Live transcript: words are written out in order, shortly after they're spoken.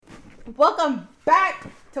Welcome back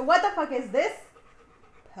to What the Fuck Is This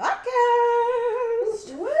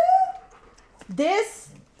Podcast? Woo! This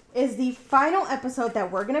is the final episode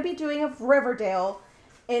that we're going to be doing of Riverdale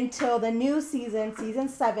until the new season, season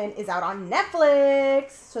 7, is out on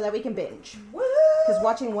Netflix so that we can binge. Woo! Because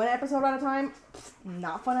watching one episode at a time,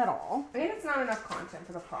 not fun at all. I think it's not enough content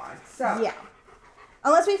for the pod, so. Yeah.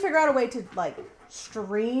 Unless we figure out a way to,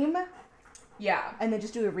 stream. Yeah. And then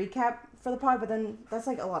just do a recap for the pod, but then that's,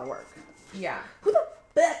 a lot of work. Yeah. Who the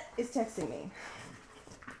bet is texting me?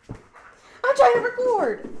 I'm trying to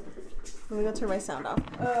record. Let me go turn my sound off.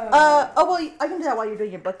 I can do that while you're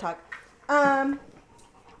doing your book talk. But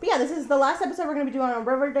yeah, this is the last episode we're going to be doing on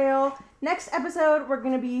Riverdale. Next episode, we're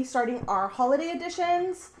going to be starting our holiday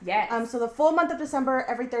editions. Yes. So the full month of December,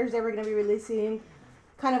 every Thursday, we're going to be releasing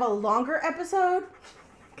kind of a longer episode.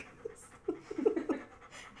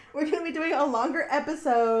 We're going to be doing a longer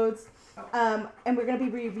episodes. And we're going to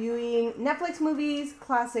be reviewing Netflix movies,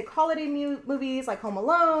 classic holiday movies like Home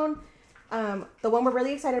Alone. The one we're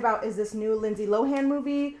really excited about is this new Lindsay Lohan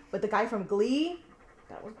movie with the guy from Glee.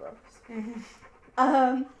 That was gross.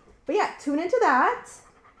 Mm-hmm. But yeah, tune into that.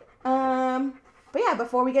 But yeah,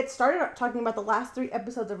 before we get started talking about the last 3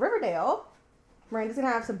 episodes of Riverdale, Miranda's going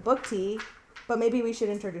to have some book tea. But maybe we should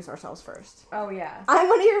introduce ourselves first. Oh, yeah. I'm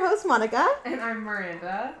one of your hosts, Monica. And I'm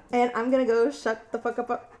Miranda. And I'm going to go shut the fuck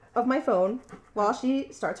up of my phone while she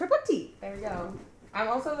starts her book tea. There we go. I'm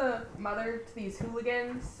also the mother to these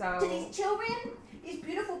hooligans, so... To these children, these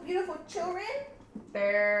beautiful, beautiful children.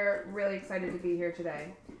 They're really excited to be here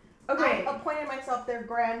today. Okay. I appointed myself their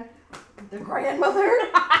grandmother. their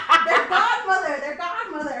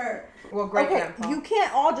godmother. Well, great Okay, grandpa. you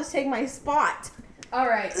can't all just take my spot. All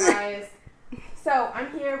right, guys. So,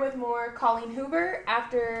 I'm here with more Colleen Hoover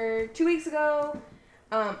after 2 weeks ago.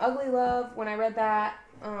 Ugly Love, when I read that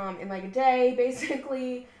in a day,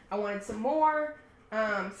 basically, I wanted some more.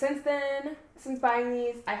 Since then, since buying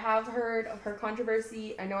these, I have heard of her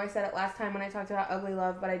controversy. I know I said it last time when I talked about Ugly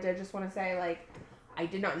Love, but I did just want to say, I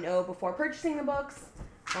did not know before purchasing the books.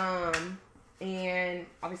 And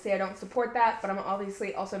obviously I don't support that, but I'm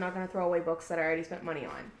obviously also not going to throw away books that I already spent money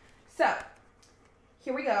on. So,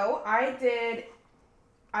 here we go. I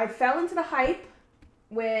fell into the hype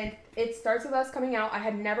when It Starts With Us coming out. I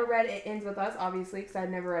had never read It Ends With Us, obviously, because I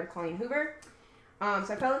had never read Colleen Hoover. So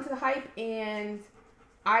I fell into the hype, and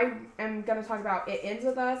I am going to talk about It Ends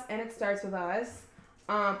With Us and It Starts With Us.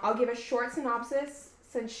 I'll give a short synopsis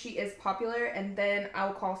since she is popular, and then I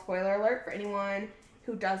will call spoiler alert for anyone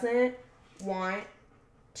who doesn't want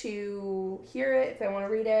to hear it, if they want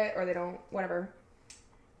to read it, or they don't, whatever.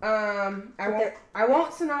 I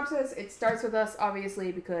won't synopsis. It Starts With Us,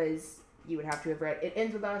 obviously, because you would have to have read It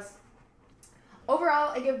Ends With Us.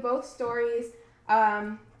 Overall, I give both stories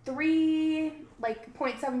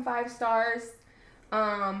 3.75 stars.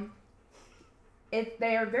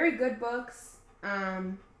 They are very good books.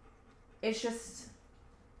 It's just,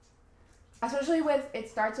 especially with It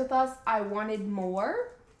Starts With Us, I wanted more,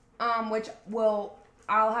 which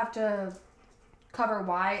I'll have to cover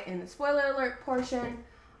why in the spoiler alert portion.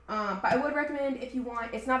 But I would recommend if you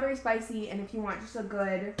want, it's not very spicy, and if you want just a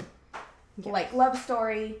good, love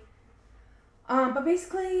story. But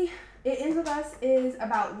basically, It Ends With Us is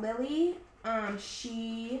about Lily.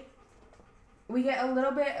 We get a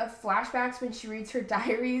little bit of flashbacks when she reads her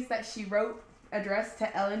diaries that she wrote addressed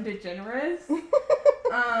to Ellen DeGeneres.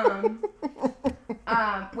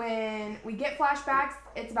 When we get flashbacks,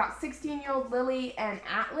 it's about 16-year-old Lily and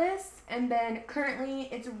Atlas, and then currently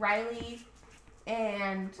it's Riley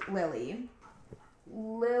and Lily.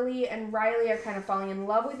 Lily and Riley are kind of falling in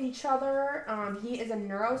love with each other. He is a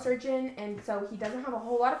neurosurgeon, and so he doesn't have a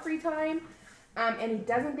whole lot of free time, and he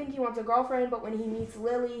doesn't think he wants a girlfriend, but when he meets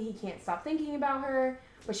Lily, he can't stop thinking about her,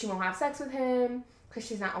 but she won't have sex with him because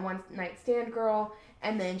she's not a one-night stand girl,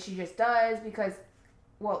 and then she just does because,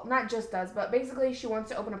 well, not just does, but basically she wants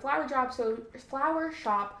to open a flower shop, so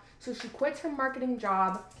she quits her marketing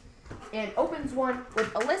job and opens one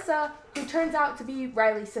with Alyssa, who turns out to be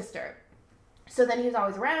Riley's sister. So then he's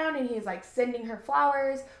always around, and he's, sending her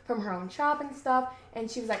flowers from her own shop and stuff, and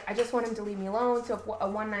she was like, I just want him to leave me alone, so if a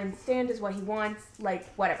one-night stand is what he wants,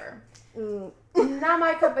 whatever. Not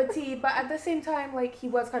my cup of tea, but at the same time, he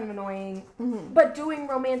was kind of annoying, but doing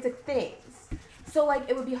romantic things. So,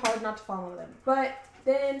 it would be hard not to fall in love with him. But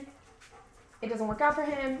then it doesn't work out for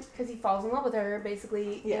him, because he falls in love with her,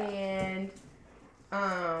 basically, and,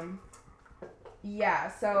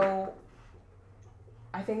 so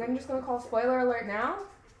I think I'm just going to call spoiler alert now.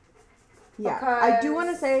 Yeah, I do want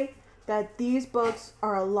to say that these books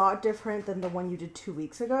are a lot different than the one you did 2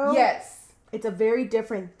 weeks ago. Yes. It's a very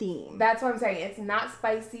different theme. That's what I'm saying. It's not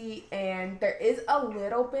spicy, and there is a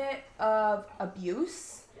little bit of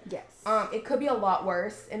abuse. Yes. It could be a lot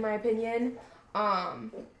worse, in my opinion.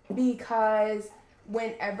 Because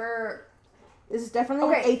whenever... This is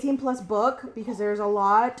definitely an 18+ book because there's a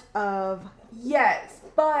lot of... Yes,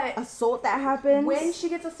 but... assault that happens. When she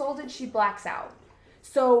gets assaulted, she blacks out.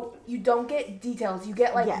 So you don't get details. You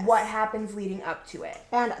get, what happens leading up to it.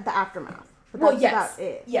 And the aftermath. But that's about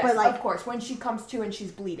it. Yes, but of course, when she comes to and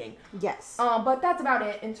she's bleeding. Yes. But that's about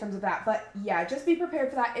it in terms of that. But yeah, just be prepared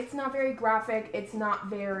for that. It's not very graphic. It's not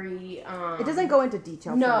very. It doesn't go into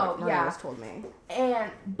detail. No, from what Nana told me.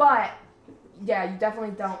 But yeah, you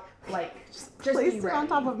definitely don't just place be it ready. on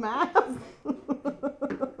top of math.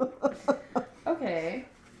 Okay.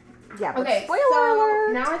 Yeah. But okay. Spoiler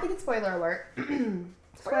alert. Now I think it's spoiler alert.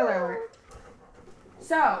 Spoiler alert.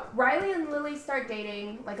 So, Riley and Lily start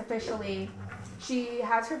dating, officially. She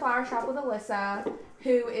has her flower shop with Alyssa,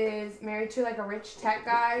 who is married to, a rich tech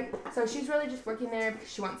guy. So, she's really just working there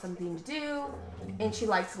because she wants something to do. And she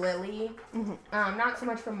likes Lily. Mm-hmm. Not so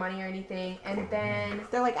much for money or anything. And then...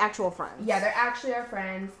 They're, actual friends. Yeah, they're actually our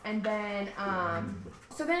friends. And then,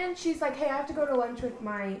 so then she's like, hey, I have to go to lunch with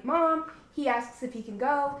my mom. He asks if he can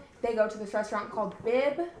go. They go to this restaurant called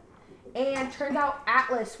Bib. And turns out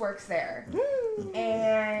Atlas works there.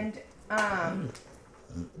 And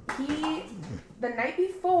the night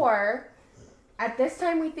before, at this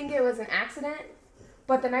time we think it was an accident,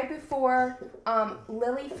 but the night before,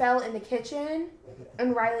 Lily fell in the kitchen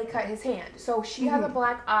and Riley cut his hand. So she has a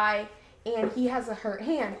black eye and he has a hurt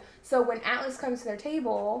hand. So when Atlas comes to their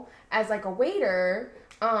table as a waiter,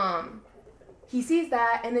 he sees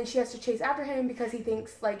that and then she has to chase after him because he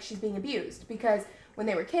thinks she's being abused. Because when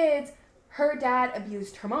they were kids, her dad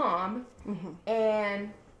abused her mom,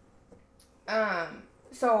 and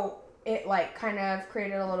so it kind of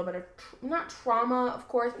created a little bit of not trauma, of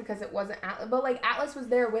course, because it wasn't Atlas, but Atlas was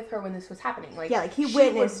there with her when this was happening. He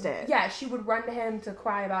witnessed it. Yeah, she would run to him to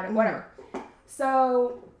cry about it, whatever.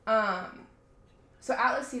 So so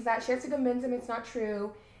Atlas sees that. She has to convince him it's not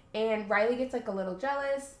true, and Riley gets a little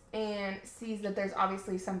jealous and sees that there's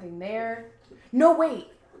obviously something there. No, wait.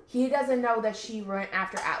 He doesn't know that she went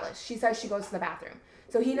after Atlas. She says she goes to the bathroom.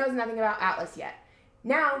 So he knows nothing about Atlas yet.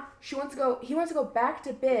 Now, he wants to go back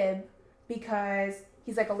to Bib because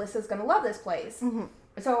he's Alyssa's going to love this place. Mm-hmm.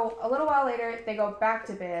 So a little while later, they go back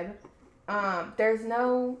to Bib. There's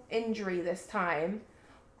no injury this time.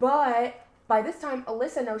 But by this time,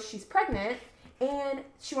 Alyssa knows she's pregnant and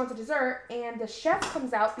she wants a dessert. And the chef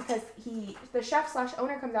comes out because the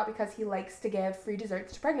chef/owner comes out because he likes to give free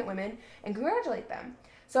desserts to pregnant women and congratulate them.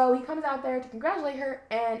 So he comes out there to congratulate her,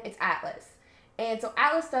 and it's Atlas. And so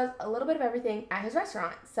Atlas does a little bit of everything at his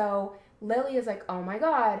restaurant. So Lily is like, oh my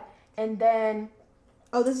God. And then...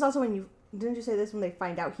 Oh, this is also when didn't you say this when they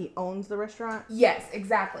find out he owns the restaurant? Yes,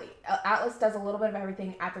 exactly. Atlas does a little bit of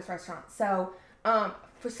everything at this restaurant. So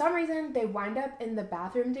for some reason, they wind up in the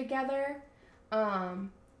bathroom together.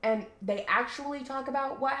 And they actually talk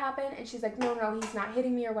about what happened. And she's like, no, he's not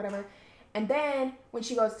hitting me or whatever. And then when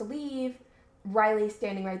she goes to leave... Riley's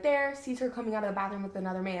standing right there, sees her coming out of the bathroom with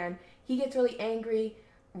another man. He gets really angry.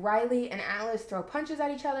 Riley and Atlas throw punches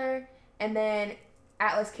at each other, and then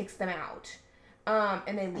Atlas kicks them out.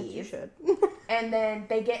 And they leave. As you should. And then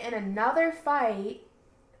they get in another fight.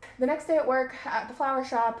 The next day at work, at the flower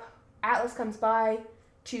shop, Atlas comes by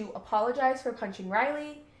to apologize for punching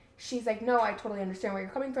Riley. She's like, no, I totally understand where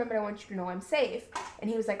you're coming from, but I want you to know I'm safe. And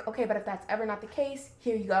he was like, okay, but if that's ever not the case,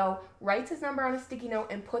 here you go. Writes his number on a sticky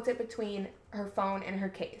note and puts it between her phone and her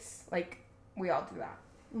case. We all do that.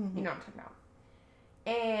 Mm-hmm. You know what I'm talking about.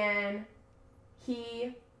 And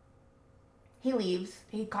he leaves.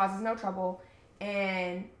 He causes no trouble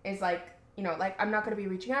and is I'm not going to be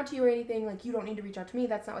reaching out to you or anything. You don't need to reach out to me.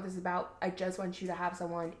 That's not what this is about. I just want you to have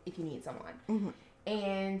someone if you need someone. Mm-hmm.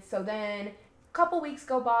 And so then... couple weeks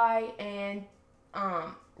go by and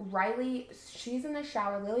Riley, she's in the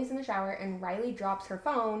shower, Lily's in the shower, and Riley drops her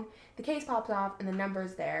phone. The case pops off and the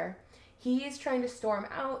number's there. He's trying to storm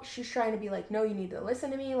out. She's trying to be like, no, you need to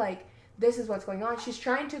listen to me. This is what's going on. She's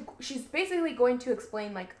basically going to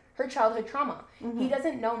explain her childhood trauma. Mm-hmm. He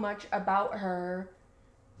doesn't know much about her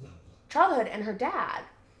childhood and her dad.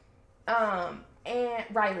 And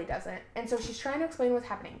Riley doesn't. And so she's trying to explain what's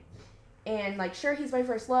happening. And, sure, he's my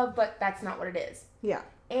first love, but that's not what it is. Yeah.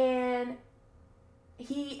 And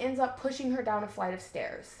he ends up pushing her down a flight of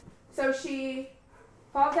stairs. So she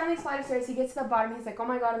falls down these flight of stairs. He gets to the bottom. He's like, oh,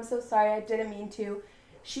 my God, I'm so sorry. I didn't mean to.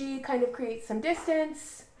 She kind of creates some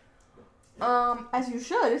distance. As you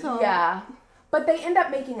should. So. Yeah. But they end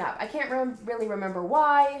up making up. I can't really remember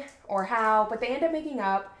why or how, but they end up making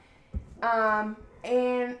up.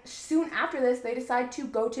 And soon after this, they decide to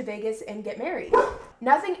go to Vegas and get married.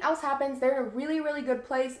 Nothing else happens. They're in a really, really good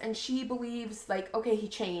place, and she believes, like, okay, he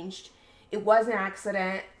changed. It was an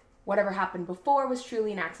accident. Whatever happened before was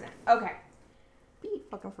truly an accident. Okay. Be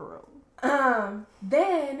fucking for real.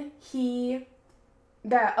 Then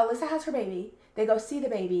Alyssa has her baby. They go see the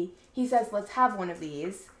baby. He says, let's have one of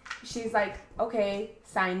these. She's like, okay,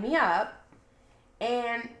 sign me up.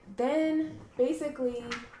 And then basically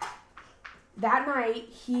that night,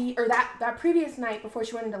 that previous night before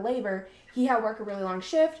she went into labor, he had worked a really long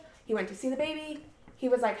shift. He went to see the baby. He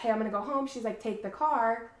was like, hey, I'm going to go home. She's like, take the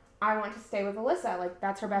car. I want to stay with Alyssa. Like,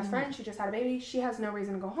 that's her best friend. She just had a baby. She has no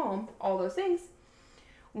reason to go home. All those things.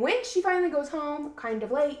 When she finally goes home, kind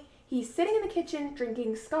of late, he's sitting in the kitchen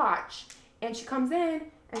drinking scotch. And she comes in,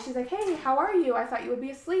 and she's like, hey, how are you? I thought you would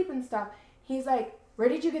be asleep and stuff. He's like, where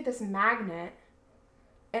did you get this magnet?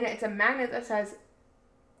 And it's a magnet that says,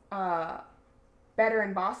 better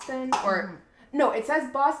in Boston. Or, no, it says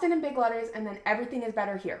Boston in big letters, and then everything is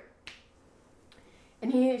better here.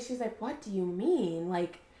 And she's like, what do you mean?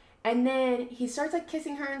 Like, and then he starts, like,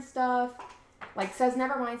 kissing her and stuff. Like, says,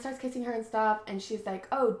 never mind, starts kissing her and stuff. And she's like,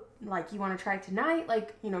 oh, like, you want to try it tonight?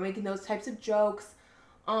 Like, you know, making those types of jokes.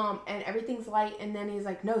 And everything's light. And then he's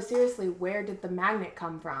like, no, seriously, where did the magnet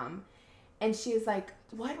come from? And she's like,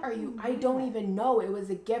 what are you? I don't even know. It was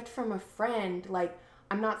a gift from a friend. Like,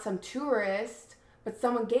 I'm not some tourist, but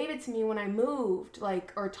someone gave it to me when I moved,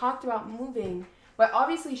 like, or talked about moving. But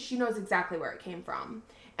obviously she knows exactly where it came from.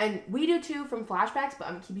 And we do too from flashbacks, but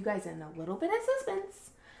I'm going to keep you guys in a little bit of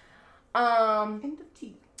suspense. End of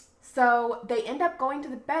tea. So they end up going to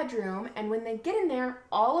the bedroom, and when they get in there,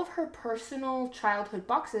 all of her personal childhood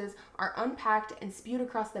boxes are unpacked and spewed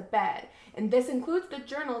across the bed. And this includes the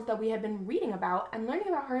journals that we have been reading about and learning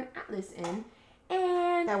about her and Atlas in.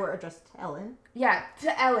 And that were addressed to Ellen. Yeah,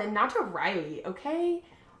 to Ellen, not to Riley, okay?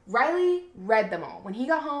 Riley read them all. When he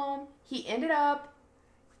got home, he ended up,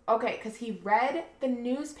 because he read the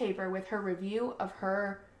newspaper with her review of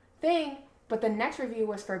her thing, but the next review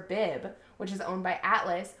was for Bib, which is owned by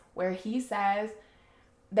Atlas, where he says,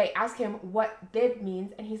 they ask him what Bib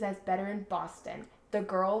means, and he says, better in Boston.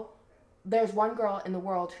 There's one girl in the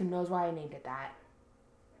world who knows why I named it that.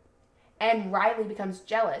 And Riley becomes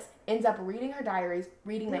jealous, ends up reading her diaries,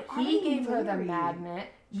 reading that he gave her the magnet.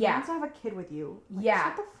 She wants to have a kid with you. Like, yeah.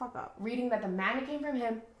 Shut the fuck up. Reading that the magnet came from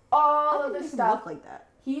him. All of this stuff. Look like that.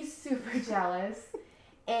 He's super jealous.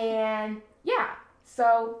 And yeah,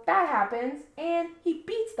 so that happens, and he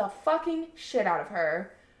beats the fucking shit out of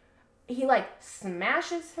her. He, like,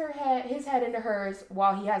 smashes his head into hers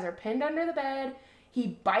while he has her pinned under the bed.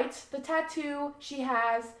 He bites the tattoo she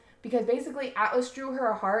has, because basically Atlas drew her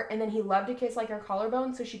a heart, and then he loved to kiss, like, her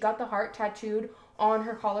collarbone, so she got the heart tattooed on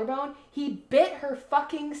her collarbone. He bit her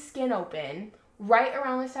fucking skin open right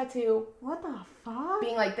around this tattoo. What the fuck?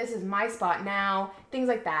 Being like, this is my spot now. Things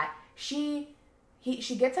like that. She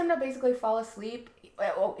gets him to basically fall asleep.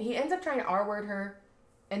 He ends up trying to R-word her,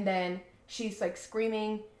 and then she's, like,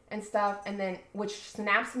 screaming and stuff, and then, which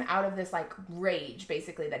snaps him out of this, like, rage,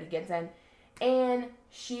 basically, that he gets in. And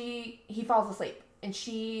he falls asleep. And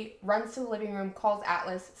she runs to the living room, calls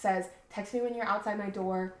Atlas, says, text me when you're outside my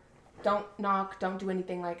door. Don't knock. Don't do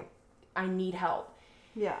anything. Like, I need help.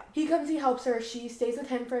 Yeah. He comes, he helps her. She stays with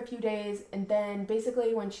him for a few days. And then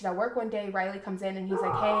basically when she's at work one day, Riley comes in and he's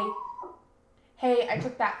like, hey, I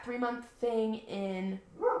took that 3-month thing in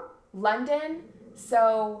London.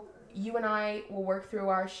 So you and I will work through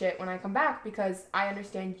our shit when I come back, because I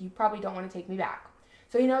understand you probably don't want to take me back.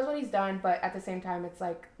 So he knows what he's done, but at the same time, it's,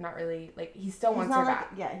 like, not really, like, he still wants her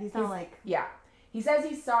back. Yeah, he's not like... Yeah. He says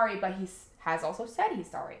he's sorry, but he has also said he's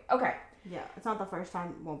sorry. Okay. Yeah, it's not the first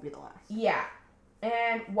time, won't be the last. Yeah.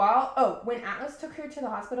 And when Atlas took her to the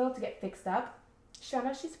hospital to get fixed up, she found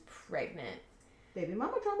out she's pregnant. Baby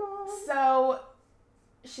mama drama. So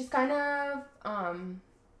she's kind of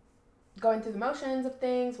going through the motions of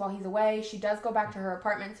things while he's away. She does go back to her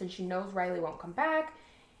apartment since she knows Riley won't come back.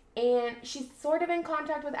 And she's sort of in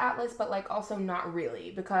contact with Atlas, but, like, also not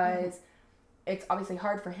really, because it's obviously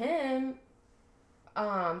hard for him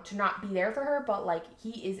to not be there for her, but, like, he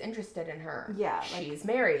is interested in her. Yeah. She's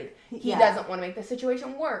married. He doesn't want to make the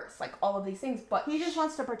situation worse, like, all of these things, but... He just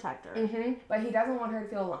wants to protect her. Mm-hmm, but he doesn't want her to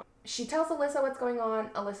feel alone. She tells Alyssa what's going on.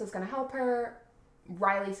 Alyssa's going to help her.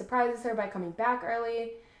 Riley surprises her by coming back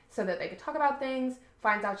early so that they could talk about things.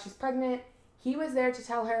 Finds out she's pregnant. He was there to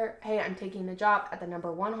tell her, hey, I'm taking the job at the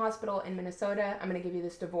 #1 hospital in Minnesota. I'm going to give you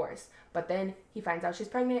this divorce. But then he finds out she's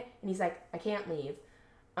pregnant, and he's like, I can't leave.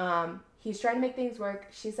 He's trying to make things work.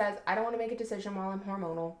 She says, I don't want to make a decision while I'm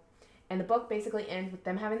hormonal. And the book basically ends with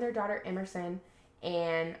them having their daughter, Emerson,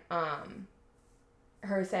 and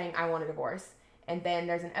her saying, I want a divorce. And then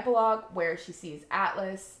there's an epilogue where she sees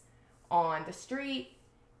Atlas on the street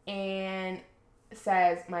and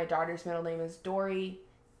says, my daughter's middle name is Dory.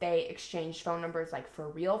 They exchanged phone numbers, like, for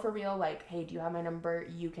real, like, hey, do you have my number?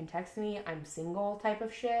 You can text me. I'm single type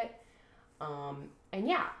of shit. And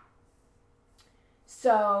yeah.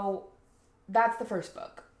 So that's the first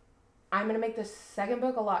book. I'm going to make the second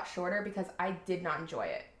book a lot shorter because I did not enjoy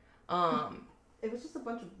it. It was just a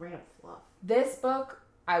bunch of random fluff. This book,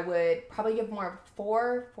 I would probably give more of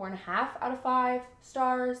 4.5 out of 5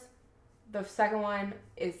 stars. The second one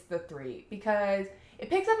is the 3 because it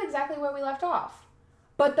picks up exactly where we left off.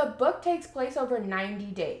 But the book takes place over 90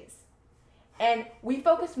 days. And we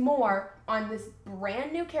focus more on this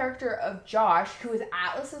brand new character of Josh, who is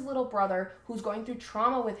Atlas's little brother, who's going through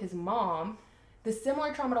trauma with his mom, the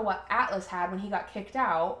similar trauma to what Atlas had when he got kicked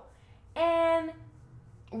out, and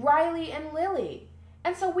Riley and Lily.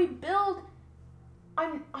 And so we build,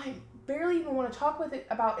 I barely even want to talk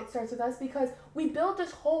about It Starts With Us because we build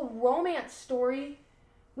this whole romance story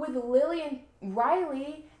with Lily and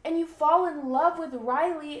Riley, and you fall in love with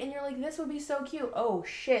Riley, and you're like, this would be so cute. Oh,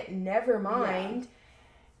 shit, never mind.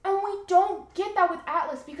 Yeah. And we don't get that with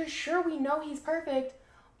Atlas because, sure, we know he's perfect,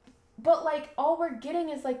 but, like, all we're getting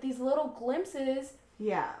is, like, these little glimpses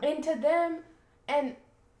into them. And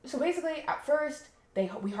so basically, at first,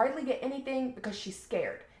 we hardly get anything because she's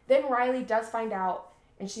scared. Then Riley does find out,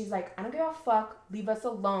 and she's like, I don't give a fuck. Leave us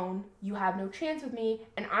alone. You have no chance with me,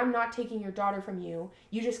 and I'm not taking your daughter from you.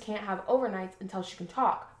 You just can't have overnights until she can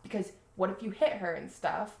talk. Because what if you hit her and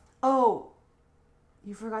stuff? Oh,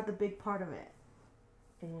 you forgot the big part of it.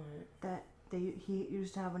 What? That he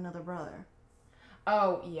used to have another brother.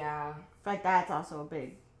 Oh, yeah. Like, that's also a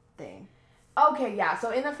big thing. Okay, yeah. So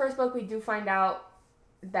in the first book, we do find out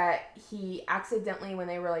that he accidentally, when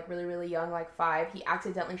they were, like, really, really young, like 5, he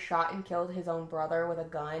accidentally shot and killed his own brother with a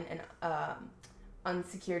gun, an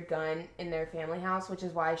unsecured gun in their family house, which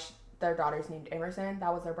is why their daughter's named Emerson.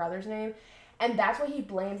 That was their brother's name. And that's what he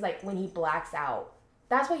blames, like, when he blacks out.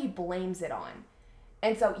 That's what he blames it on.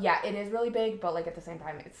 And so, yeah, it is really big, but, like, at the same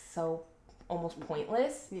time, it's so almost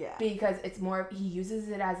pointless. Yeah. Because it's more, he uses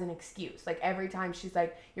it as an excuse. Like, every time she's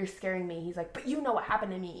like, you're scaring me, he's like, but you know what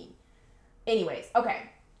happened to me. Anyways,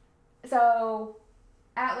 okay. So,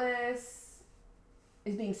 Atlas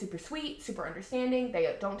is being super sweet, super understanding.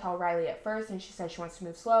 They don't tell Riley at first, and she says she wants to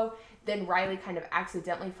move slow. Then Riley kind of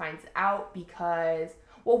accidentally finds out because,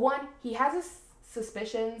 well, one, he has his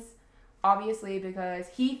suspicions, obviously, because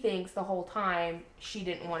he thinks the whole time she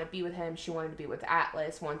didn't want to be with him. She wanted to be with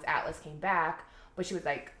Atlas once Atlas came back. But she was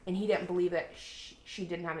like, and he didn't believe that she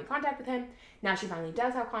didn't have any contact with him. Now she finally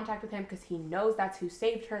does have contact with him because he knows that's who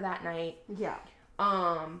saved her that night. Yeah.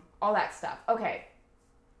 All that stuff. Okay.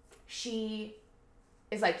 She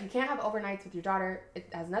is like, you can't have overnights with your daughter. It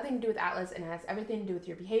has nothing to do with Atlas and it has everything to do with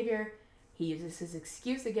your behavior. He uses his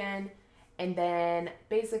excuse again. And then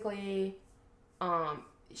basically, Emerson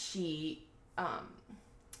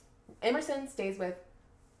stays with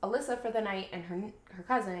Alyssa for the night and her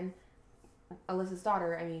cousin, Alyssa's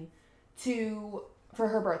daughter, for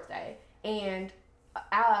her birthday. And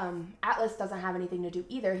Atlas doesn't have anything to do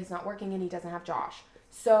either. He's not working and he doesn't have Josh.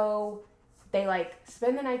 So they, like,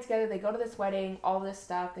 spend the night together. They go to this wedding, all this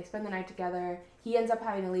stuff. They spend the night together. He ends up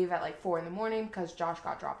having to leave at, like, 4 a.m. because Josh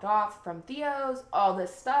got dropped off from Theo's, all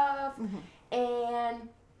this stuff. Mm-hmm. And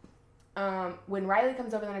when Riley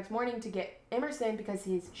comes over the next morning to get Emerson because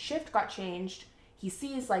his shift got changed, he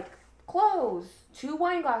sees, like, clothes, 2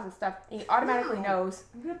 wine glasses, stuff. And he automatically knows.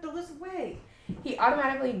 I'm going to throw this away. He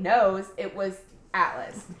automatically knows it was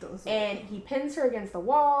Atlas. And he pins her against the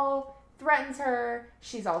wall, threatens her.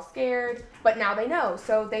 She's all scared. But now they know.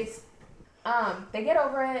 So they get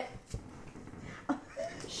over it.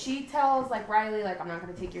 She tells, like, Riley, like, I'm not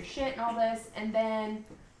going to take your shit and all this. And then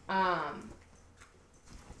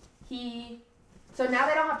so now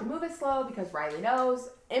they don't have to move it slow because Riley knows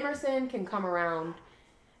Emerson can come around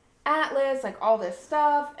Atlas, like, all this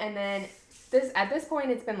stuff. And then at this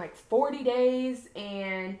point, it's been, like, 40 days,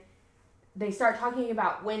 and they start talking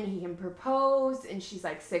about when he can propose, and she's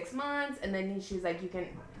like, 6 months. And then she's like, you can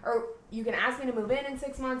ask me to move in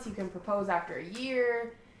 6 months. You can propose after a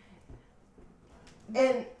year.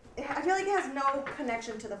 And I feel like it has no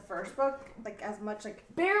connection to the first book, like, as much, like...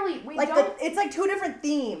 Barely. It's, like, 2 different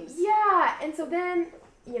themes. Yeah. And so then,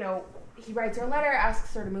 he writes her a letter,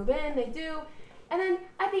 asks her to move in. They do. And then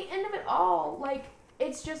at the end of it all, like,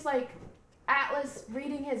 it's just, like, Atlas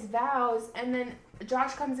reading his vows, and then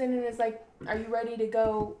Josh comes in and is like, are you ready to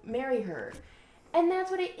go marry her? And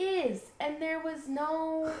that's what it is. And there was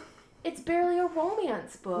it's barely a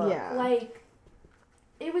romance book. Yeah. Like,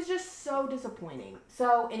 it was just so disappointing.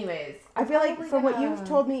 So, anyways. I feel like from what you've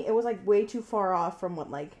told me, it was, like, way too far off from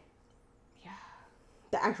what, like,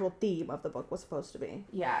 the actual theme of the book was supposed to be.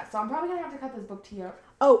 Yeah, so I'm probably going to have to cut this book to you.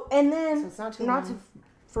 Oh, and then, so it's not to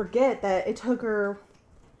forget that it took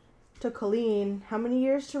Colleen, how many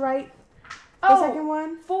years to write the second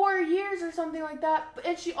one? 4 years or something like that.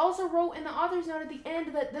 And she also wrote in the author's note at the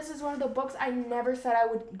end that this is one of the books I never said I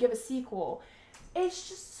would give a sequel. It's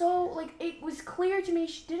just so, like, it was clear to me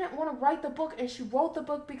she didn't want to write the book, and she wrote the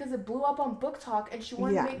book because it blew up on Book Talk, and she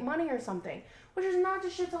wanted to make money or something. Which is not to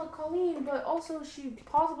shit on Colleen, but also she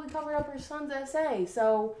possibly covered up her son's essay,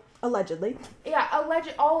 so... Allegedly. Yeah,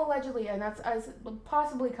 allegedly, and that's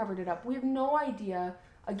possibly covered it up. We have no idea.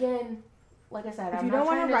 Again, like I said, if you don't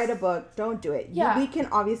want to write a book, don't do it. Yeah. We can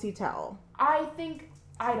obviously tell. I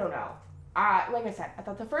don't know. Like I said, I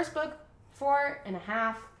thought the first book,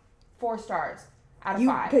 4.5, 4 stars out of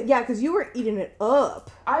 5. Yeah, because you were eating it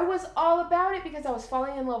up. I was all about it because I was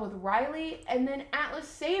falling in love with Riley, and then Atlas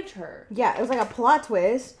saved her. Yeah, it was like a plot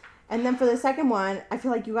twist. And then for the second one, I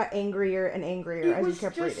feel like you got angrier and angrier as you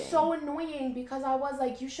kept reading. It was just so annoying because I was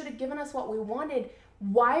like, you should have given us what we wanted.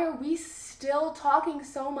 Why are we still talking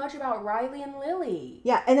so much about Riley and Lily?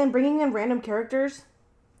 Yeah, and then bringing in random characters.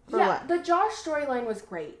 Yeah, the Josh storyline was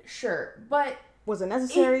great, sure, but... Was it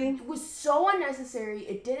necessary? It was so unnecessary.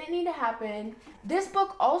 It didn't need to happen. This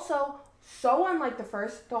book also, so unlike the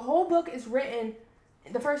first, the whole book is written...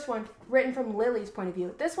 The first one, written from Lily's point of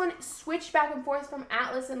view. This one switched back and forth from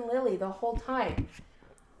Atlas and Lily the whole time.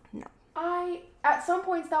 No. At some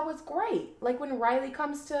points, that was great. Like when Riley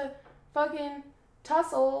comes to fucking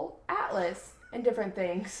tussle Atlas and different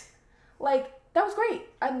things. Like, that was great.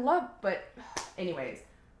 I loved, but anyways.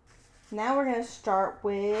 Now we're going to start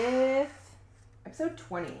with... Episode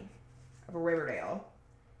 20 of Riverdale.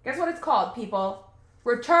 Guess what it's called, people?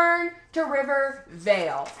 Return to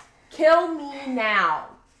Riverdale. Kill me now.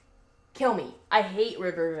 Kill me. I hate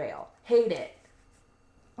Riverdale. Hate it.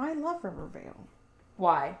 I love Riverdale.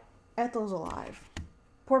 Why? Ethel's alive.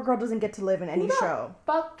 Poor girl doesn't get to live in any show.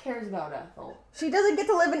 Fuck cares about Ethel. She doesn't get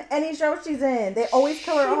to live in any show she's in. They always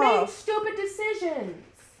kill her off. She made stupid decisions.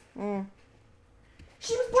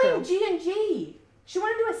 She was playing G&G. She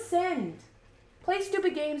wanted to ascend. Play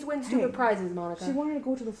stupid games, win stupid prizes, Monica. She wanted to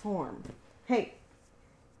go to the farm. Hey,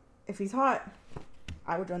 if he's hot,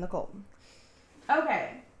 I would join the cult. Okay.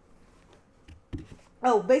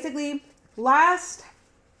 Oh, basically, last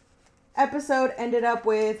episode ended up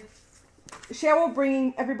with Cheryl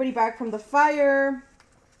bringing everybody back from the fire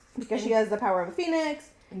because she has the power of a phoenix.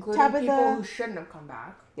 Including Tabitha, people who shouldn't have come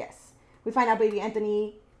back. Yes. We find out baby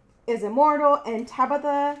Anthony is immortal, and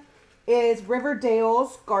Tabitha is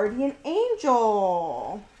Riverdale's guardian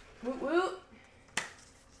angel. Woot woot.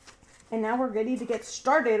 And now we're ready to get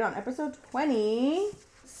started on episode 20.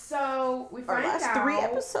 So, we find out... Our last 3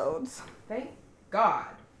 episodes. Thank God.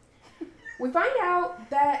 We find out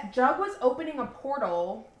that Jug was opening a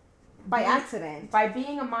portal... By accident. By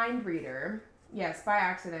being a mind reader. Yes, by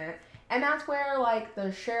accident. And that's where, like, the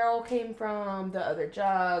Cheryl came from, the other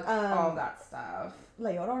Jug, all that stuff. La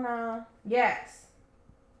Llorona. Yes.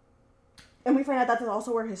 And we find out that's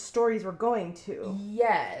also where his stories were going to.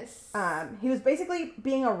 Yes. He was basically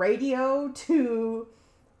being a radio to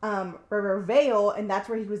Riverdale, and that's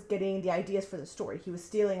where he was getting the ideas for the story. He was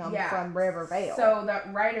stealing them from Riverdale. So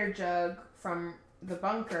that writer Jug from the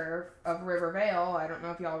bunker of Riverdale, I don't know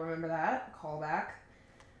if y'all remember that, callback,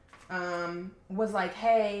 was like,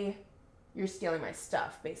 hey, you're stealing my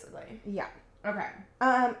stuff, basically. Yeah. Okay.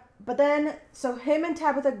 But then, so him and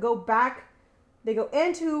Tabitha go back. They go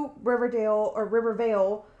into Riverdale or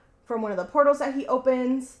Rivervale from one of the portals that he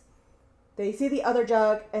opens. They see the other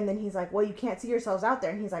Jug, and then he's like, well, you can't see yourselves out there.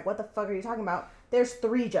 And he's like, what the fuck are you talking about? There's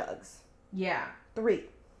 3 Jugs. Yeah. 3.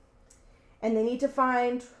 And they need to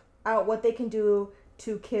find out what they can do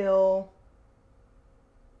to kill...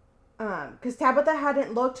 Because Tabitha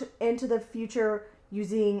hadn't looked into the future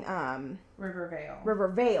using...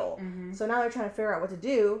 Rivervale. Mm-hmm. So now they're trying to figure out what to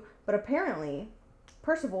do. But apparently,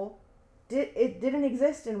 Percival... It didn't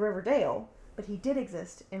exist in Riverdale, but he did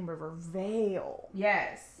exist in Rivervale.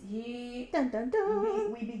 Yes, he... Dun, dun,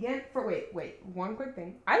 dun. We began... Wait, one quick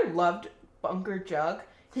thing. I loved Bunker Jug.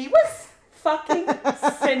 He was fucking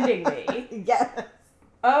sending me. Yes.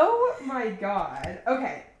 Oh my god.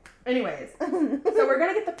 Okay, anyways. So we're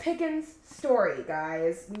gonna get the Pickens story,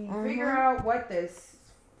 guys. We figure out what this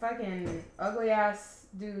fucking ugly-ass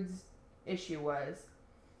dude's issue was.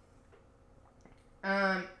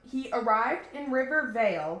 He arrived in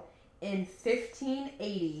Rivervale in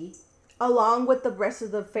 1580. Along with the rest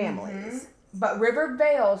of the families. but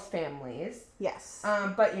Riverdale's families. Yes.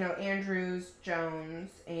 But, Andrews,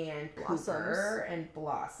 Jones, and Blossoms. Cooper, and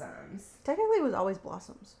Blossoms. Technically, it was always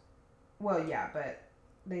Blossoms. Well, yeah, but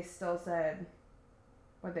they still said,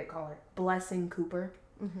 what'd they call her? Blessing Cooper.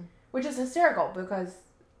 Mm-hmm. Which is hysterical, because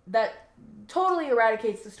that totally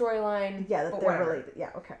eradicates the storyline. Yeah, that they're related. Yeah,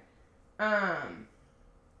 okay.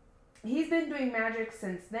 He's been doing magic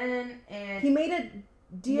since then, and... He made a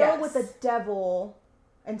deal with the devil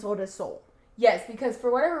and sold his soul. Yes, because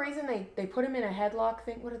for whatever reason, they put him in a headlock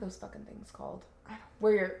thing. What are those fucking things called?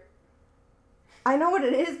 Where you're... I know what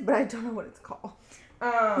it is, but I don't know what it's called.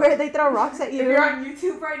 Where they throw rocks at you. If you're on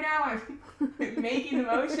YouTube right now, I'm making the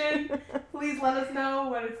motion. Please let us know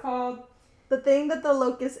what it's called. The thing that the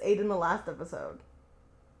locust ate in the last episode.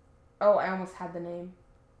 Oh, I almost had the name.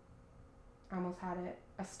 I almost had it.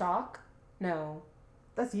 A stalk? No.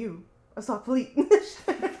 That's you. A sock fleet. That's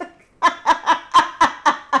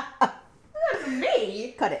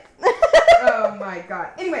me. Cut it. Oh my god.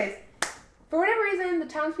 Anyways, for whatever reason, the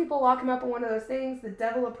townspeople lock him up in one of those things. The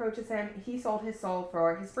devil approaches him. He sold his soul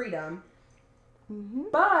for his freedom. Mm-hmm.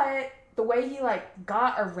 But the way he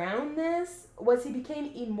got around this was he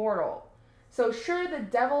became immortal. So sure, the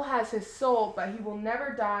devil has his soul, but he will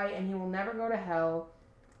never die and he will never go to hell.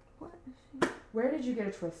 What? Where did you get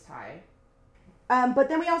a twist tie? But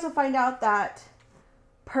then we also find out that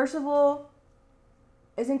Percival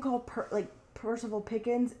isn't called Percival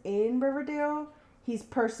Pickens in Riverdale. He's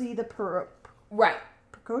Percy the Right.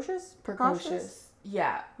 Precocious? Precocious.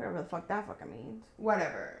 Yeah. Whatever the fuck that fucking means.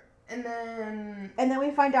 Whatever. And then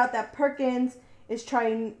we find out that Perkins is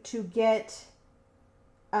trying to get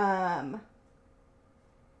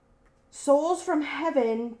souls from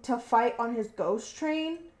heaven to fight on his ghost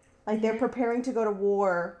train. They're preparing to go to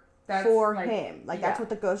war for him. That's what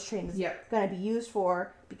the ghost train is going to be used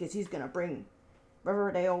for, because he's going to bring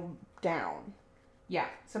Riverdale down. Yeah.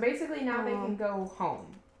 So basically now they can go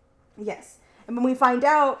home. Yes. And when we find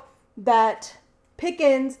out that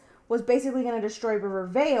Pickens was basically going to destroy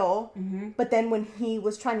Riverdale, but then when he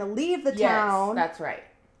was trying to leave the town... Yes, that's right.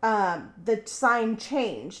 The sign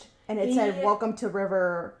changed. And it said, "Welcome to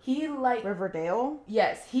Riverdale."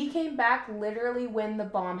 Yes, he came back literally when the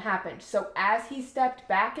bomb happened. So as he stepped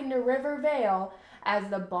back into Riverdale, as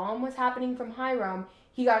the bomb was happening from Hiram,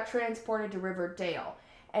 he got transported to Riverdale.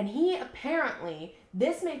 And he apparently,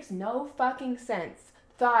 this makes no fucking sense,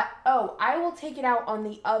 thought, oh, I will take it out on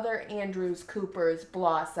the other Andrews, Coopers,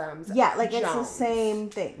 Blossoms, Yeah, Jones. It's the same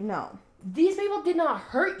thing. No. These people did not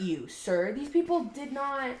hurt you, sir. These people did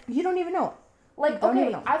not... You don't even know it.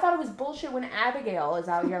 Okay, I thought it was bullshit when Abigail is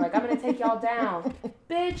out here I'm going to take y'all down.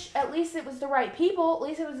 Bitch, at least it was the right people. At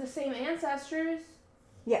least it was the same ancestors.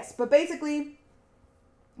 Yes, but basically,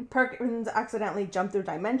 Perkins accidentally jumped through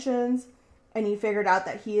dimensions, and he figured out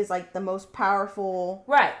that he is, the most powerful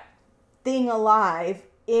thing alive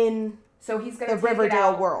in so he's gonna the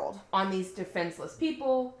Riverdale world. On these defenseless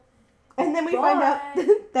people. And then we find out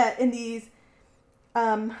that in these...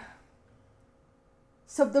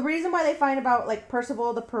 So the reason why they find about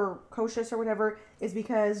Percival the Precocious or whatever is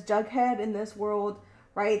because Jughead in this world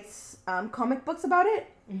writes comic books about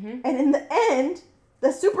it, and in the end,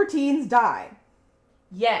 the super teens die.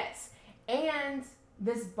 Yes, and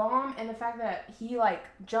this bomb and the fact that he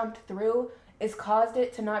jumped through has caused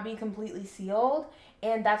it to not be completely sealed,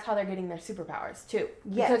 and that's how they're getting their superpowers too.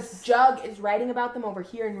 Yes. Because Jug is writing about them over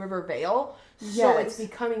here in Riverdale, so it's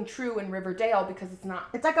becoming true in Riverdale because it's not.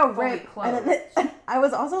 It's like a fully rip. closed. And I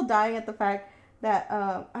was also dying at the fact that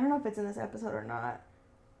I don't know if it's in this episode or not,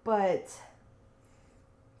 but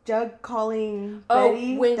Jug calling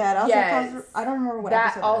Betty that also caused. I don't remember what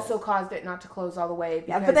episode that also caused it not to close all the way.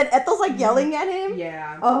 Yeah, but then Ethel's yelling at him.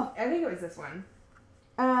 Yeah. Oh, I think it was this one.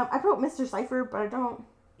 I wrote Mr. Cypher, but I don't.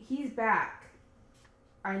 He's back.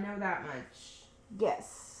 I know that much.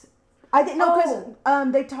 Yes. I didn't know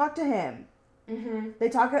because they talked to him. Mm-hmm. They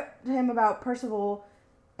talk to him about Percival,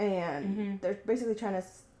 and they're basically trying to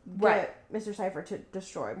get Mr. Cypher to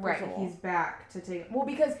destroy Percival. Right, he's back to take... Well,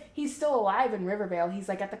 because he's still alive in Riverdale. He's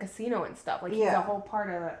at the casino and stuff. He's a whole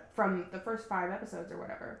part of it from the first 5 episodes or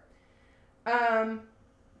whatever.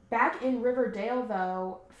 Back in Riverdale,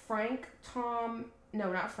 though,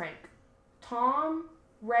 Tom,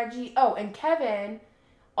 Reggie, and Kevin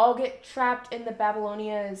all get trapped in the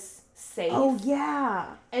Babylonia's safe. Oh,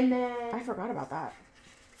 yeah. And then... I forgot about that.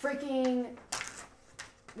 Freaking...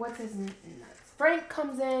 What's his name? Frank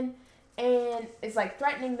comes in and is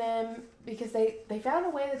threatening them because they found a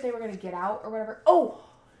way that they were going to get out or whatever. Oh,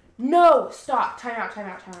 no, stop. Time out.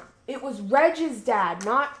 It was Reg's dad,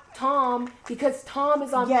 not Tom, because Tom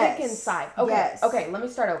is on Pickens' side. Okay, okay, let me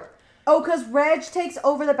start over. Oh, because Reg takes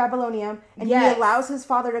over the Babylonium, and he allows his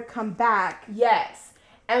father to come back. Yes.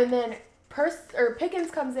 And then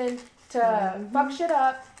Pickens comes in to fuck shit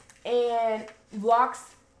up and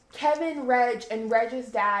locks Kevin, Reg, and Reg's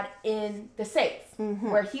dad in the safe,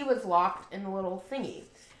 where he was locked in the little thingy.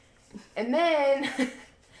 And then,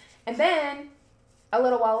 a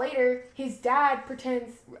little while later, his dad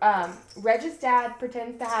pretends, Reg's dad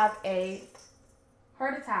pretends to have a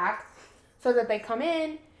heart attack so that they come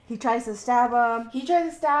in. He tries to stab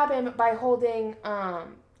him. By holding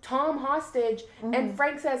Tom hostage, and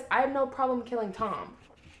Frank says, I have no problem killing Tom.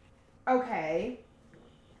 Okay.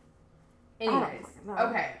 Anyways,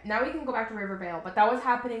 okay, now we can go back to Riverdale, but that was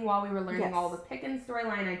happening while we were learning all the Pickens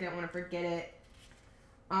storyline. I didn't want to forget it.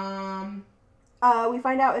 We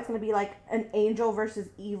find out it's going to be like an angel versus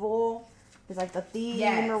evil. It's like the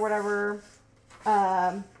theme or whatever.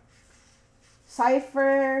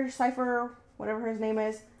 Cypher, whatever his name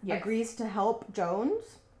is, agrees to help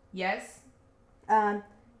Jones. Yes.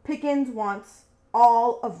 Pickens wants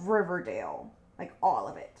all of Riverdale. Like, all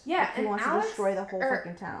of it. Yeah, like, he wants to destroy the whole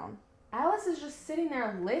fucking town. Alice is just sitting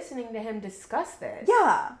there listening to him discuss this.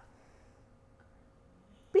 Yeah.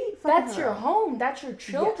 That's your home. That's your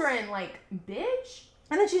children. Like, bitch.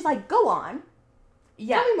 And then she's like, go on.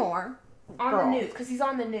 Yeah. Tell me more. On the news, because he's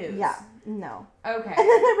on the news. Yeah. No. Okay. And then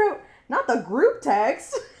I wrote, not the group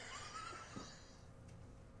text.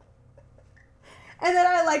 And then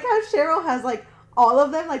I like how Cheryl has like all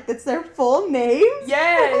of them, like that's their full names.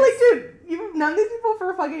 Yes. I'm like, dude, you've known these people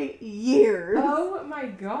for fucking years. Oh my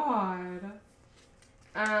god.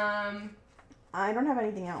 I don't have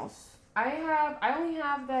anything else. I only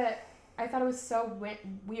have that. I thought it was so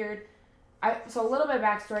weird. So a little bit of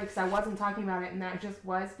backstory, because I wasn't talking about it, and that just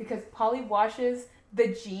was because Polly washes the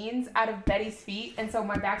jeans out of Betty's feet, and so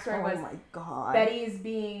my backstory was, oh my god, Betty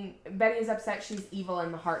is upset she's evil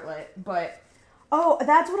and the Heartlet, but oh,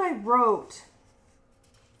 that's what I wrote.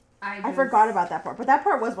 I forgot about that part, but that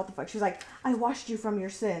part was what the fuck. She's like, I washed you from your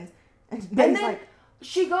sins, and Betty's then, like,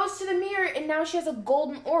 she goes to the mirror, and now she has a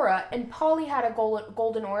golden aura, and Polly had a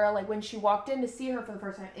golden aura, like, when she walked in to see her for the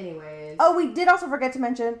first time. Anyways. Oh, we did also forget to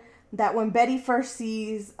mention that when Betty first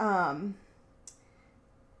sees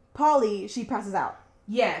Polly, she passes out.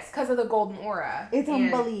 Yes, because of the golden aura. It's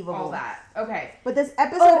unbelievable. All that. Okay. But this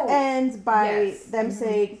episode ends by them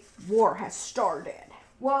saying, war has started.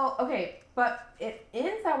 Well, okay, but it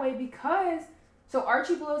ends that way because, so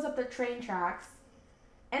Archie blows up the train tracks,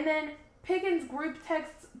 and then Pickens group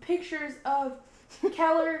texts pictures of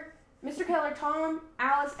Keller, Mr. Keller, Tom,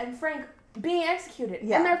 Alice, and Frank being executed.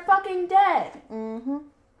 Yeah. And they're fucking dead. Mm-hmm.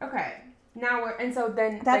 Okay. Now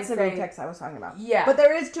that's the group text I was talking about. Yeah. But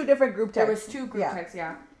there is two different group texts. There was two group texts,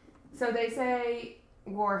 yeah. So they say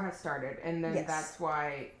war has started, and then that's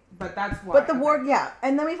why. But the war, yeah.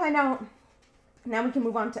 And then we find out, now we can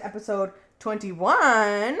move on to episode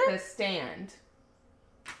 21. The Stand.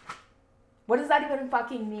 What does that even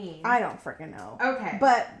fucking mean? I don't freaking know. Okay.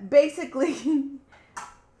 But basically,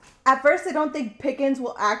 at first they don't think Pickens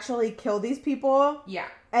will actually kill these people. Yeah.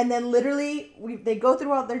 And then literally, they go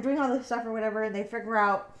through they're doing all this stuff or whatever, and they figure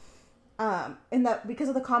out, because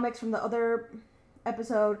of the comics from the other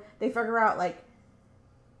episode, they figure out, like,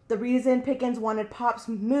 the reason Pickens wanted Pops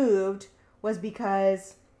moved was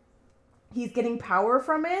because he's getting power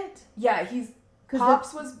from it. Yeah,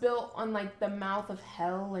 Pops was built on, like, the mouth of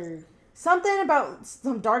hell or something about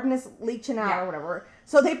some darkness leaching out or whatever.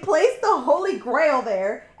 So they placed the Holy Grail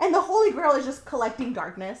there, and the Holy Grail is just collecting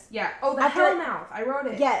darkness. Yeah. Oh, the hell mouth. I wrote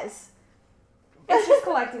it. Yes. It's just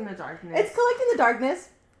collecting the darkness. It's collecting the darkness.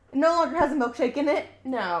 It no longer has a milkshake in it.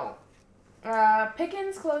 No.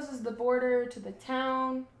 Pickens closes the border to the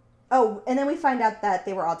town. Oh, and then we find out that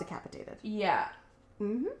they were all decapitated. Yeah.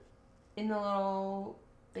 Mm-hmm. In the little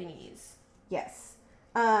thingies. Yes.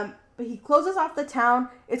 But he closes off the town.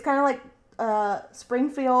 It's kind of like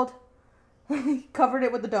Springfield. He covered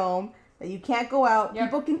it with a dome that you can't go out. Yep.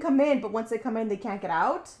 People can come in, but once they come in, they can't get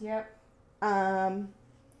out. Yep.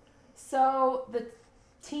 So the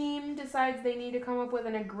team decides they need to come up with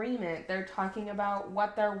an agreement. They're talking about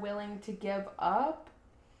what they're willing to give up.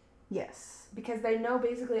 Yes. Because they know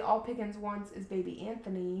basically all Pickens wants is baby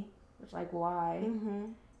Anthony, which, like, why? Mm-hmm.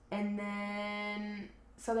 And then,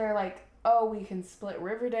 so they're like, oh, we can split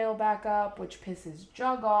Riverdale back up, which pisses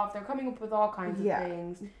Jug off. They're coming up with all kinds of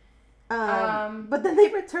things. But then they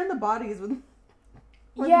return the bodies with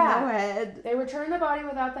no head. They return the body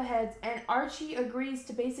without the heads, and Archie agrees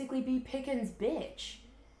to basically be Pickens' bitch.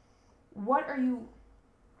 What are you...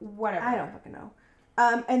 Whatever. I don't fucking know.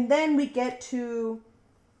 And then we get to...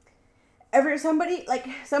 somebody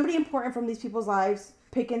important from these people's lives,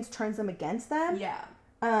 Pickens turns them against them. Yeah.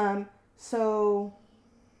 So,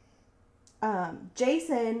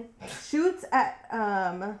 Jason shoots at,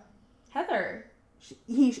 Heather.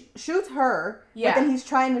 he shoots her, Yeah. but then he's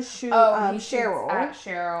trying to shoot, he Cheryl. shoots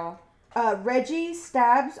at Cheryl. Reggie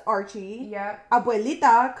stabs Archie. Yep.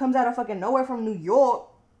 Abuelita comes out of fucking nowhere from New York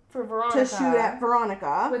For Veronica. to shoot at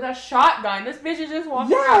Veronica. With a shotgun. This bitch is just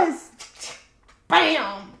walking Yes! around.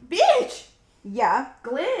 Bam! Bitch! Yeah.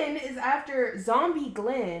 Zombie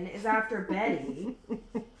Glenn is after Betty.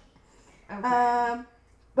 Okay.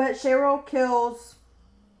 But Cheryl kills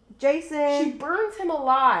Jason. She burns him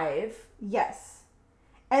alive. Yes.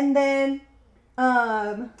 And then,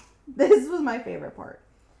 this was my favorite part.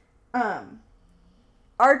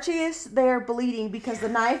 Archie is there bleeding because the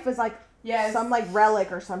knife is like some like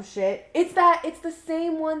relic or some shit. It's the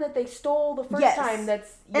same one that they stole the first time.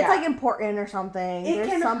 It's like important or something. It There's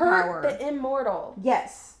can some hurt power. the immortal.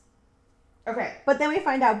 Yes. Okay. But then we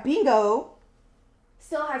find out Bingo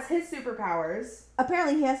Still has his superpowers.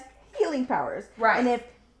 Apparently he has healing powers. Right. And if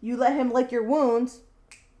you let him lick your wounds,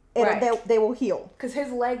 they will heal. Because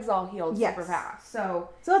his legs all healed super fast. So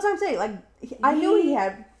that's what I'm saying. Like, I knew he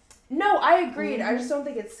had... No, I agreed. I just don't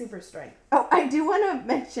think it's super strength. Oh, I do want to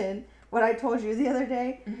mention what I told you the other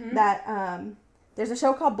day. Mm-hmm. That there's a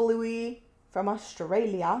show called Bluey from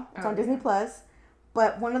Australia. It's on Disney Plus.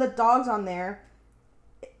 But one of the dogs on there,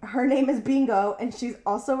 her name is Bingo, and she's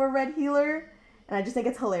also a red healer. And I just think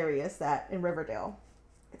it's hilarious that in Riverdale,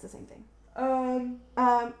 it's the same thing. And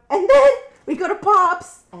then we go to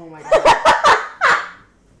Pops. Oh my god.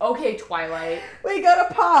 Okay, Twilight. We go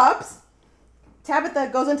to Pops. Tabitha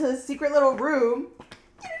goes into the secret little room.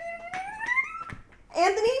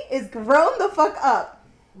 Anthony is grown the fuck up.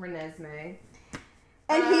 Renesmee.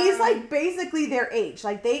 And he's like basically their age.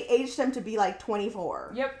 Like they aged him to be like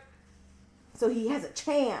 24. Yep. So he has a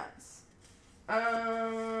chance.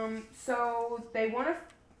 So they want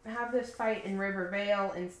to have this fight in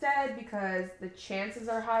Riverdale instead because the chances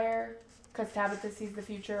are higher because Tabitha sees the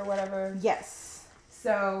future or whatever. Yes.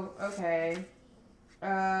 So, okay.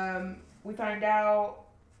 We find out,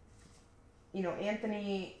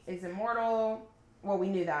 Anthony is immortal. Well, we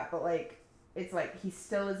knew that, but it's he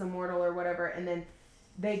still is immortal or whatever. And then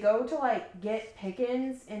they go to get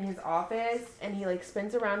Pickens in his office and he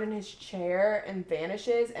spins around in his chair and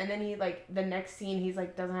vanishes. And then he the next scene, he's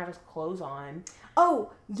doesn't have his clothes on.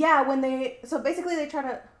 Oh, yeah. So basically they try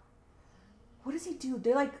to, what does he do?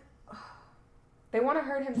 They they want to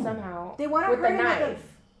hurt him somehow. They want to hurt him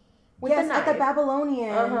with the knife. At the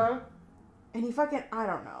Babylonian. Uh-huh. And he fucking, I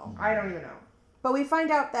don't know. I don't even know. But we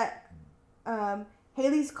find out that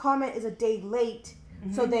Haley's comet is a day late,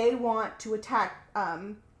 so they want to attack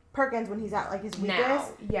Perkins when he's at his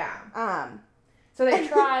weakest. Yeah. So they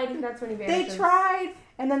tried, and that's when he vanishes. They tried,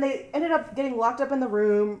 and then they ended up getting locked up in the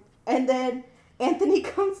room, and then Anthony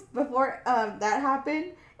comes before that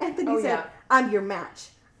happened. Anthony said, I'm your match.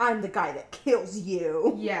 I'm the guy that kills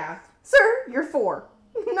you. Yeah. Sir, you're 4.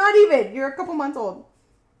 Not even. You're a couple months old.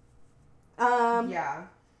 Yeah.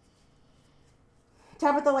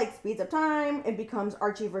 Tabitha speeds up time. It becomes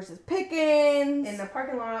Archie versus Pickens in the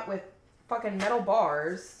parking lot with fucking metal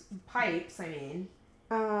bars, pipes. I mean,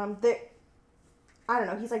 I don't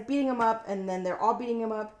know. He's beating him up, and then they're all beating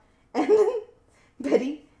him up, and then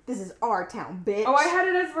Betty, this is our town, bitch. Oh, I had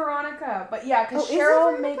it as Veronica, but yeah, because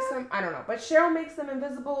Cheryl makes them. I don't know, but Cheryl makes them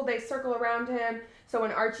invisible. They circle around him, so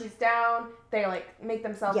when Archie's down, they make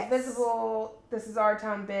themselves visible. This is our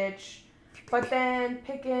town, bitch. But then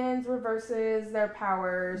Pickens reverses their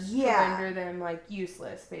powers to render them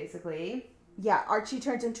useless, basically. Yeah, Archie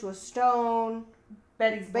turns into a stone.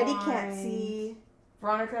 Betty can't see.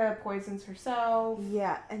 Veronica poisons herself.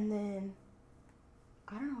 Yeah, and then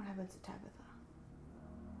I don't know what happens to Tabitha.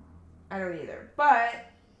 I don't either.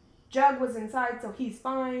 But Jug was inside, so he's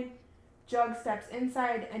fine. Jug steps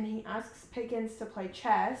inside and he asks Pickens to play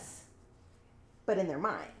chess. But in their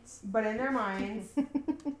minds.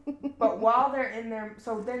 But while they're in their...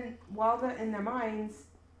 So then, while they're in their minds,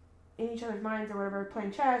 in each other's minds or whatever,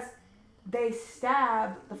 playing chess, they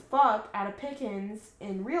stab the fuck out of Pickens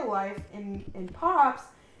in real life in Pops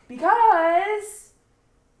because...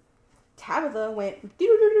 Tabitha went...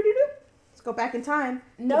 Let's go back in time.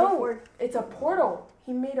 No, it's a portal.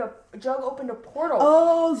 Jug opened a portal.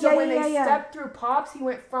 Oh, so when they stepped through Pops, he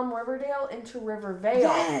went from Riverdale into Rivervale.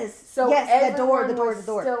 Yes. So the door. Was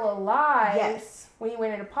still alive when he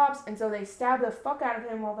went into Pops, and so they stabbed the fuck out of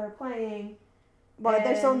him while they're playing. Well,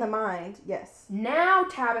 they're still in the mind. Yes. Now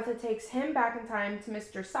Tabitha takes him back in time to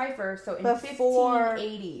Mr. Cypher. So in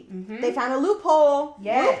 1580, they found a loophole.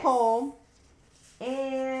 Yes. Loophole.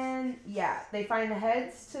 And they find the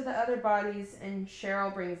heads to the other bodies, and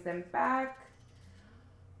Cheryl brings them back.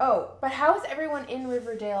 Oh, but how is everyone in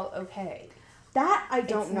Riverdale okay? That I don't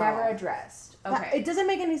know. It's never addressed. Okay. It doesn't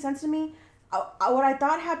make any sense to me. What I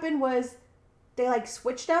thought happened was they, like,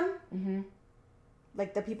 switched them. Mm-hmm.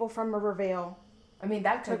 Like, the people from Riverdale. I mean,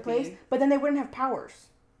 that took place. But then they wouldn't have powers.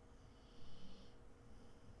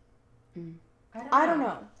 I don't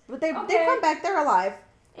know. But they come back. They're alive.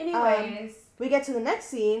 Anyways. We get to the next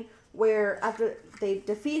scene where after they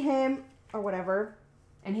defeat him or whatever.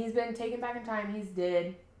 And he's been taken back in time. He's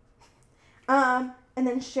dead. And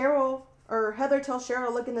then Heather tells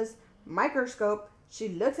Cheryl, look in this microscope. She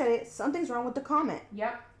looks at it. Something's wrong with the comet.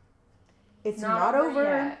 Yep. It's not over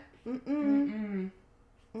yet.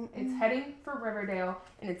 It's heading for Riverdale,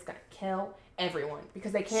 and it's going to kill everyone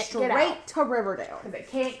because they can't get out. Straight to Riverdale. Because they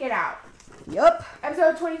can't get out. Yup.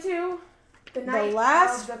 Episode 22, the night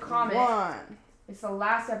last of the comet. One. It's the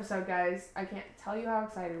last episode, guys. I can't tell you how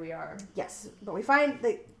excited we are. Yes, but we find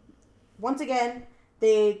that once again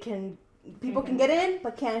people can get in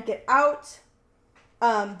but can't get out.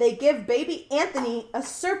 They give baby Anthony a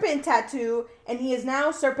serpent tattoo, and he is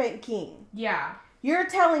now Serpent King. Yeah. You're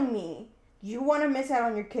telling me you want to miss out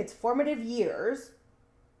on your kid's formative years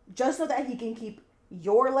just so that he can keep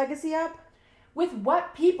your legacy up? With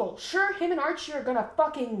what people? Sure, him and Archie are gonna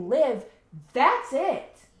fucking live. That's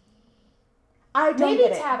it. I don't get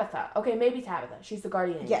it. Maybe Tabitha. Okay, maybe Tabitha. She's the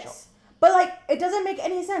guardian angel. Yes. But, like, it doesn't make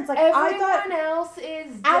any sense. Like, Everyone I thought else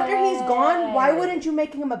is after dead. he's gone, why wouldn't you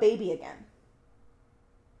make him a baby again?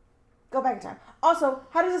 Go back in time. Also,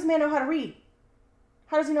 how does this man know how to read?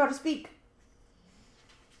 How does he know how to speak?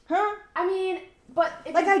 Huh? I mean, but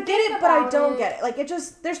if like, you I get think it, but I about don't get it. Like, it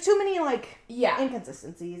just, there's too many, like, yeah,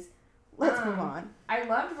 inconsistencies. Let's move on. I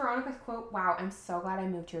loved Veronica's quote. Wow, I'm so glad I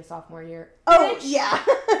moved here sophomore year. Oh, bitch, yeah.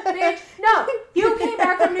 bitch, no, you came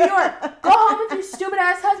back from New York. Go home with your stupid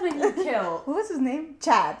ass husband you killed. What was his name?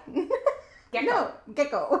 Chad. Gecko. No,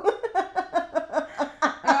 Gecko.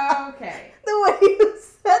 Okay. The way you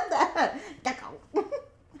said that. Gecko.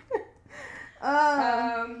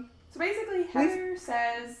 So basically, Heather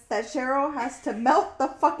says that Cheryl has to melt the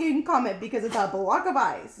fucking comet because it's a block of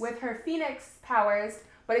ice. With her Phoenix powers,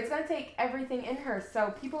 but it's going to take everything in her,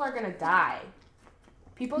 so people are going to die.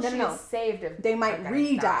 People she has saved. They might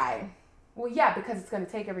re-die. Well, yeah, because it's going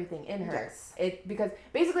to take everything in her. Yes. Because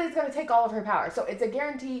basically it's going to take all of her power. So it's a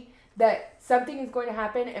guarantee that something is going to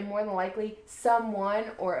happen, and more than likely, someone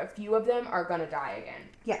or a few of them are going to die again.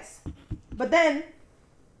 Yes. But then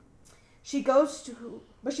she finds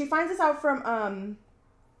this out from,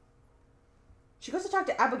 she goes to talk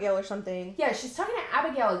to Abigail or something. Yeah, she's talking to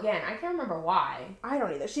Abigail again. I can't remember why. I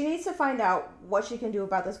don't either. She needs to find out what she can do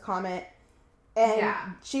about this comet. And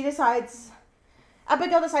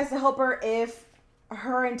Abigail decides to help her if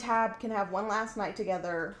her and Tab can have one last night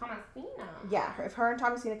together. Thomasina. Yeah, if her and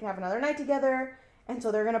Thomasina can have another night together. And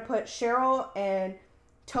so they're going to put Cheryl and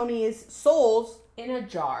Tony's souls in a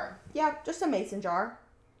jar. Yeah, just a mason jar.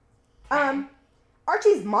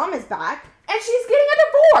 Archie's mom is back. And she's getting a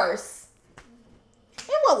divorce.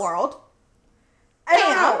 In what world? I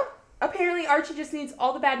don't know. Apparently Archie just needs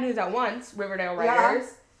all the bad news at once, Riverdale writers.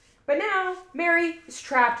 Yeah. But now, Mary is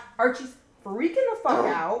trapped. Archie's freaking the fuck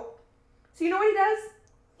out. So you know what he does?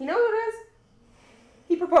 You know what he does?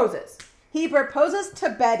 He proposes. He proposes to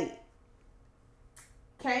Betty.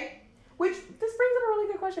 Okay. Which, this brings up a really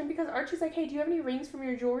good question, because Archie's like, hey, do you have any rings from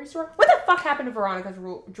your jewelry store? What the fuck happened to Veronica's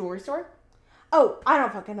jewelry store? Oh, I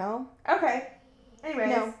don't fucking know. Okay.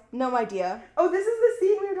 Anyways. No idea. Oh, this is the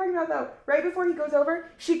scene we were talking about, though. Right before he goes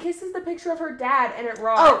over, she kisses the picture of her dad, and it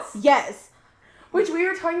rots. Oh, yes. Which we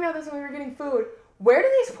were talking about this when we were getting food. Where do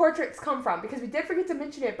these portraits come from? Because we did forget to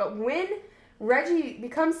mention it, but when Reggie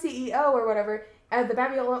becomes CEO or whatever, as the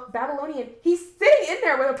Babylonian, he's sitting in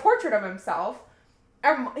there with a portrait of himself.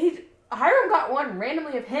 Hiram got one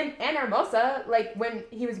randomly of him and Hermosa, like when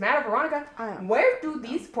he was mad at Veronica. Where do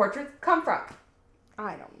these portraits come from?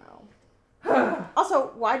 I don't know.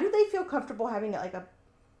 Also, why do they feel comfortable having like a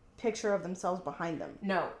picture of themselves behind them?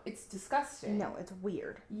 No, it's disgusting. No, it's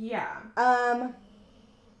weird. Yeah.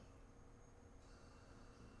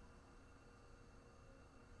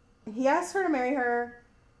 He asks her to marry her,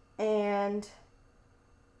 and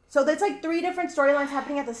so that's like 3 different storylines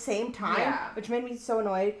happening at the same time, which made me so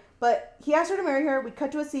annoyed. But he asked her to marry her. We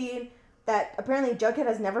cut to a scene that apparently Jughead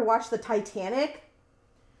has never watched the Titanic.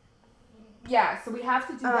 Yeah, so we have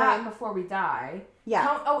to do that before we die.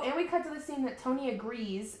 Yeah. And we cut to the scene that Tony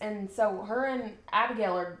agrees, and so her and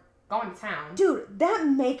Abigail are going to town. Dude, that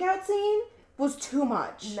makeout scene was too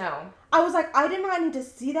much. No. I was like, I did not need to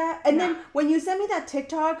see that. And then when you sent me that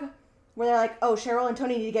TikTok where they're like, oh, Cheryl and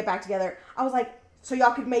Tony need to get back together, I was like, so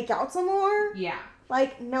y'all could make out some more? Yeah.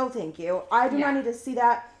 Like, no thank you. I do not need to see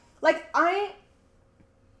that. Like,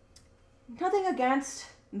 nothing against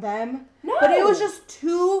them. No. But it was just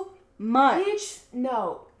too much.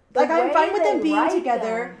 No. Like, I'm fine with them being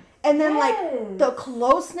together. Them. And then, like, the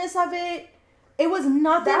closeness of it. It was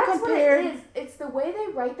nothing compared. What it is. It's the way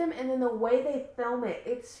they write them and then the way they film it.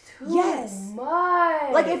 It's too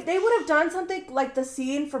much. Like, if they would have done something like the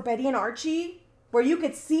scene for Betty and Archie, where you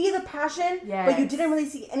could see the passion, but you didn't really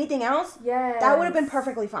see anything else, that would have been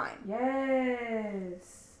perfectly fine.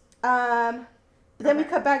 Yes. But then we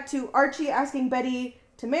cut back to Archie asking Betty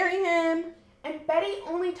to marry him. And Betty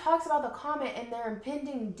only talks about the comet and their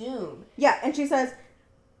impending doom. Yeah, and she says,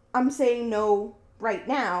 I'm saying no right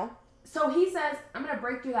now. So he says, I'm going to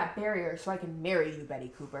break through that barrier so I can marry you,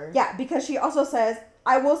 Betty Cooper. Yeah, because she also says,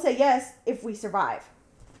 I will say yes if we survive.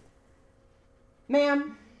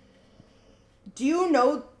 Ma'am, do you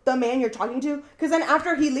know the man you're talking to? Because then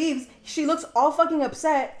after he leaves, she looks all fucking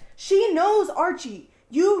upset. She knows Archie.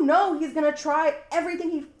 You know he's going to try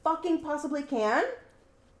everything he fucking possibly can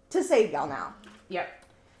to save y'all now. Yep.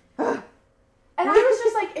 And I was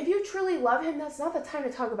just like, if you truly love him, that's not the time to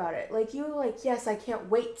talk about it. Like, you like, yes, I can't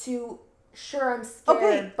wait to, sure, I'm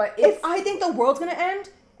scared, but if I think the world's going to end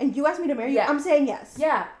and you ask me to marry you, I'm saying yes.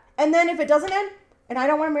 Yeah. And then if it doesn't end and I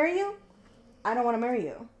don't want to marry you, I don't want to marry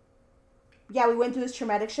you. Yeah, we went through this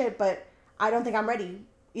traumatic shit, but I don't think I'm ready.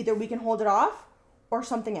 Either we can hold it off or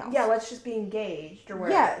something else. Yeah, let's just be engaged or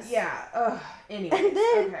whatever. Yes. Yeah. Ugh. Anyway. And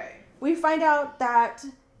then we find out that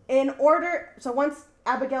so once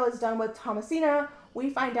Abigail is done with Thomasina, we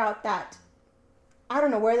find out that I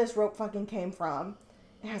don't know where this rope fucking came from.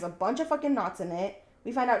 It has a bunch of fucking knots in it.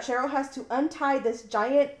 We find out Cheryl has to untie this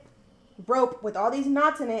giant rope with all these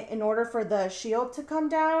knots in it in order for the shield to come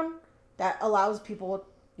down that allows people...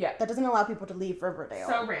 Yeah. That doesn't allow people to leave Riverdale.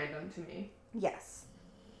 So random to me. Yes.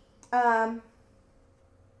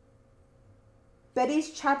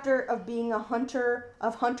 Betty's chapter of being a hunter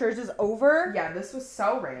of hunters is over. Yeah, this was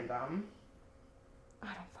so random. I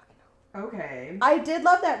don't fucking know. Okay. I did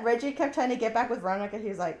love that Reggie kept trying to get back with Veronica. He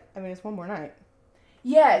was like, I mean, it's one more night.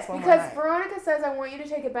 Yes, because Veronica says, I want you to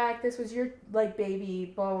take it back. This was your, like,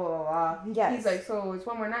 baby, blah, blah, blah, blah. Yes. He's like, so it's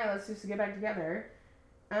one more night. Let's just get back together.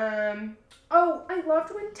 Oh, I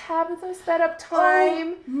loved when Tabitha sped up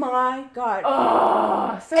time. Oh, my God.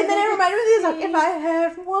 Oh, so and then it reminded me of, like, if I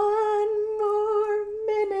had one more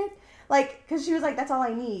minute. Like, because she was like, that's all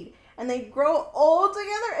I need. And they grow old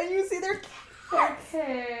together, and you see their kids. Their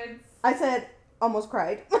kids. I said, almost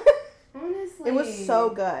cried. Honestly. It was so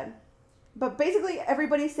good. But basically,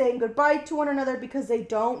 everybody's saying goodbye to one another because they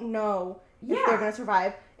don't know if they're going to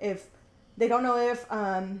survive. If they don't know if...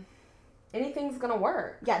 anything's going to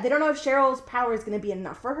work. Yeah, they don't know if Cheryl's power is going to be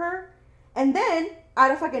enough for her. And then, out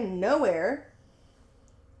of fucking nowhere,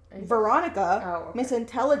 Veronica, Miss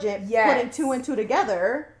Intelligent, putting two and two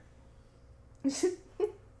together...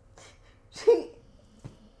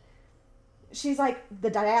 She's like, the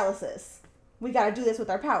dialysis. We gotta do this with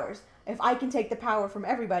our powers. If I can take the power from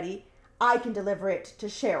everybody, I can deliver it to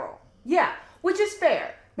Cheryl. Yeah, which is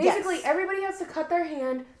fair. Basically, everybody has to cut their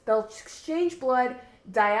hand. They'll exchange blood.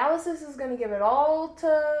 Dialysis is gonna give it all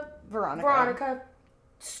to Veronica.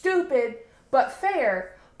 Stupid, but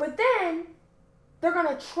fair. But then, they're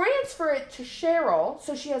gonna transfer it to Cheryl,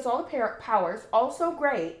 so she has all the powers. Also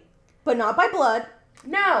great. But not by blood.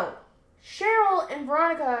 No. Cheryl and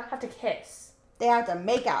Veronica have to kiss. They have to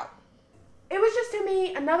make out. It was just, to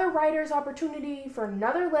me, another writer's opportunity for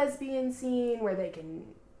another lesbian scene where they can...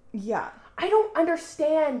 Yeah. I don't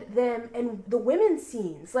understand them and the women's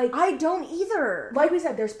scenes. Like, I don't either. Like we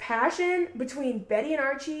said, there's passion between Betty and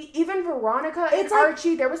Archie. Even Veronica and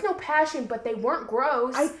Archie, there was no passion, but they weren't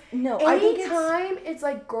gross. Anytime it's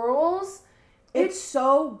like girls... It's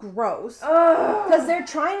so gross. Because they're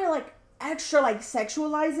trying to, like, extra, like,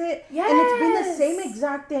 sexualize it. Yes. And it's been the same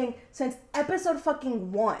exact thing since episode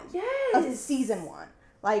fucking 1. Yes. Of season 1.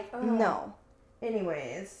 Like, no.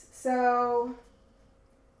 Anyways, so...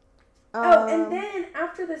 and then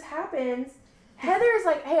after this happens, Heather's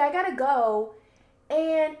like, hey, I gotta go.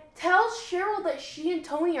 And tells Cheryl that she and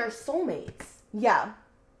Tony are soulmates. Yeah.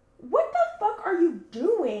 What the fuck are you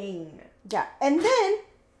doing? Yeah. And then,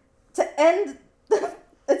 to end...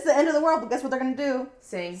 It's the end of the world, but guess what they're going to do?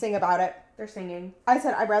 Sing about it. They're singing. I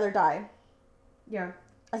said, I'd rather die. Yeah.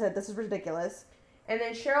 I said, this is ridiculous. And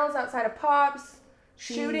then Cheryl's outside of Pop's,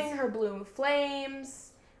 shooting her blue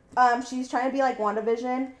flames. She's trying to be like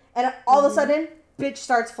WandaVision, and all of a sudden, bitch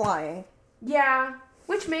starts flying. Yeah.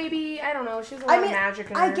 Which maybe, I don't know, she's a lot of magic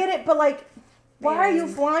in her. I get it, but like, why are you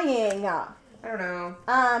flying? I don't know.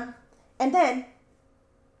 And then,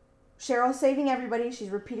 Cheryl's saving everybody. She's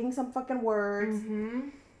repeating some fucking words. Mm-hmm.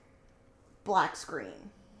 Black screen.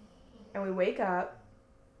 and we wake up,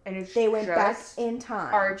 and they went back in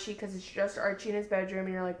time. Archie, because it's just Archie in his bedroom,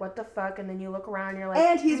 and you're like, what the fuck? And then you look around, and you're like...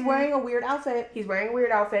 And he's wearing a weird outfit. He's wearing a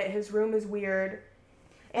weird outfit. His room is weird.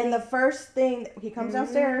 And the first thing, he comes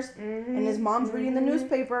downstairs, and his mom's reading the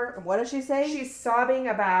newspaper. And what does she say? She's sobbing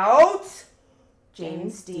about...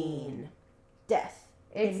 James Dean. Death.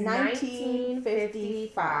 It's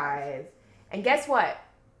 1955. And guess what?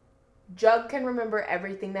 Jug can remember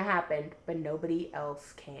everything that happened, but nobody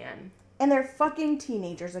else can. And they're fucking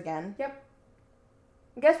teenagers again. Yep.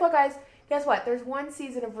 And guess what, guys? Guess what? There's one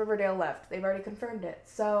season of Riverdale left. They've already confirmed it.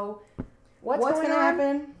 So, what's going to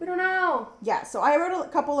happen? We don't know. Yeah, so I wrote a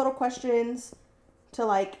couple little questions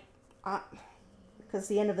to because it's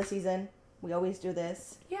the end of the season. We always do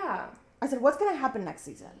this. Yeah. I said, what's going to happen next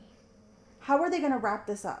season? How are they going to wrap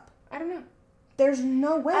this up? I don't know. There's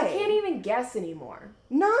no way. I can't even guess anymore.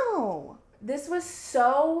 No. This was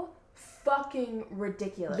so fucking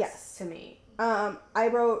ridiculous to me. I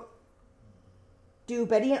wrote, do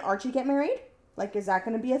Betty and Archie get married? Like, is that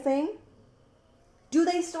going to be a thing? Do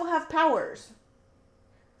they still have powers?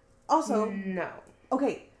 Also, no.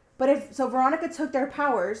 Okay, but so Veronica took their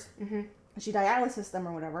powers, and she dialysis them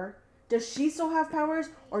or whatever. Does she still have powers,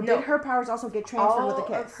 or did her powers also get transferred with the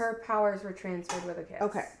kiss? All of her powers were transferred with a kiss.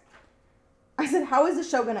 Okay. I said, how is the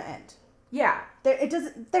show going to end? Yeah. I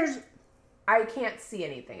can't see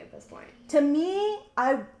anything at this point. To me,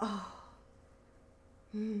 I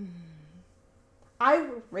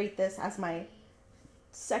rate this as my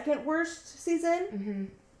second worst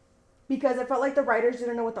season because I felt like the writers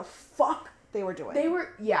didn't know what the fuck they were doing.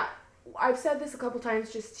 I've said this a couple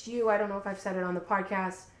times just to you. I don't know if I've said it on the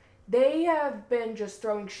podcast. They have been just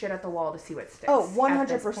throwing shit at the wall to see what sticks. Oh,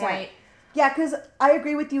 100%. Yeah, because I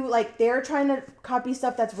agree with you. Like, they're trying to copy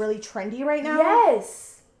stuff that's really trendy right now.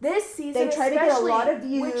 Yes. This season, they try to get a lot of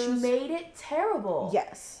views. Which made it terrible.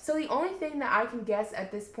 Yes. So the only thing that I can guess at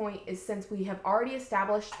this point is since we have already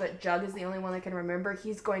established that Jug is the only one that can remember,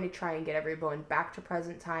 he's going to try and get everyone back to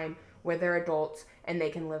present time where they're adults and they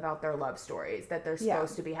can live out their love stories that they're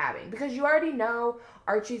supposed to be having. Because you already know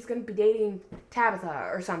Archie's going to be dating Tabitha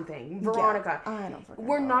or something, Veronica. Yeah, I don't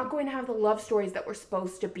we're not going to have the love stories that we're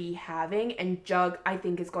supposed to be having, and Jug, I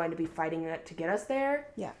think, is going to be fighting it to get us there.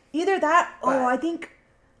 Yeah. Either that, I think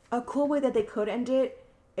a cool way that they could end it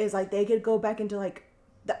is, like, they could go back into, like,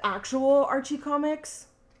 the actual Archie comics.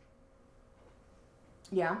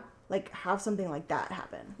 Yeah. Like, have something like that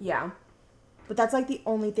happen. Yeah. But that's, like, the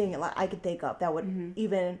only thing I could think of that would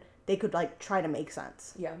they could, like, try to make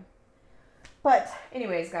sense. Yeah. But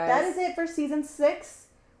anyways, guys. That is it for season 6.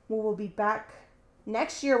 We will be back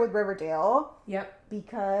next year with Riverdale. Yep.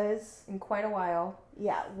 Because... in quite a while.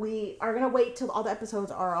 Yeah, we are going to wait till all the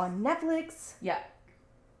episodes are on Netflix. Yeah.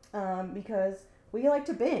 Because we like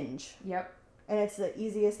to binge. Yep. And it's the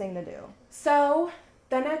easiest thing to do. So,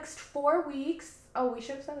 the next 4 weeks... Oh, we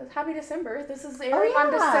should have said this. Happy December. This is airing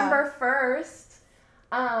on December 1st.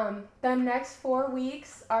 The next 4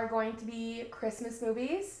 weeks are going to be Christmas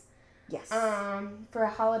movies. Yes. For a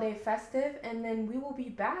holiday festive. And then we will be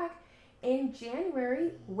back in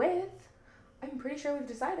January with, I'm pretty sure we've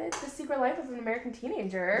decided, The Secret Life of an American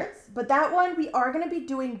Teenager. Yes. But that one we are going to be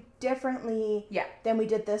doing differently than we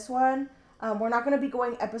did this one. We're not going to be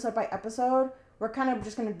going episode by episode. We're kind of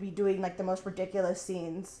just going to be doing, like, the most ridiculous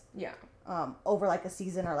scenes. Yeah. Over, like, a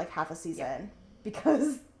season or, like, half a season. Yeah.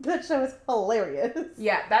 Because that show is hilarious.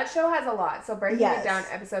 Yeah, that show has a lot. So breaking it down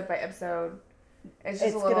episode by episode, it's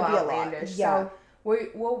just a little outlandish. Yeah. So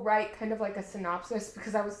we'll write kind of like a synopsis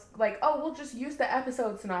because I was like, oh, we'll just use the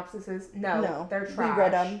episode synopsises. No, they're trash. We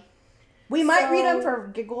read them. We might read them for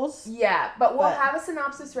giggles. Yeah, but we'll have a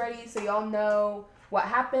synopsis ready so y'all know what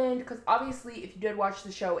happened, because obviously if you did watch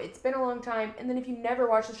the show, it's been a long time, and then if you never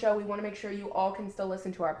watched the show, we want to make sure you all can still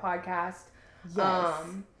listen to our podcast.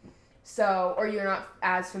 Yes. Or you're not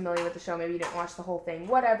as familiar with the show, maybe you didn't watch the whole thing,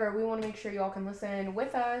 whatever, we want to make sure you all can listen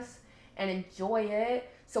with us and enjoy it.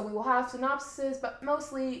 So we will have synopses, but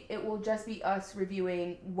mostly it will just be us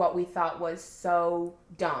reviewing what we thought was so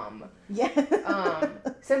dumb. Yeah.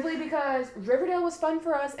 Simply because Riverdale was fun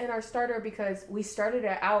for us and our starter because we started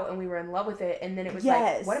it out and we were in love with it, and then it was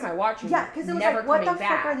like, what am I watching? Yeah, because it was never like, what the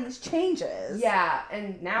back. fuck are these changes? Yeah,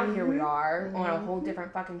 and now here we are on a whole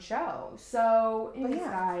different fucking show. So, anyways,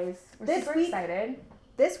 guys, we're super excited.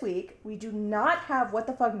 This week, we do not have What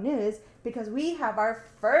the Fuck News because we have our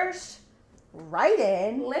first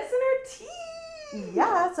write-in listener tea.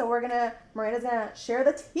 Yeah, so Miranda's gonna share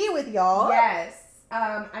the tea with y'all. Yes.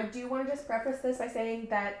 I do want to just preface this by saying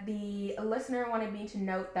that the listener wanted me to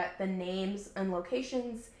note that the names and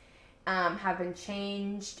locations have been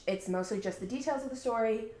changed. It's mostly just the details of the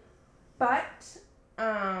story, but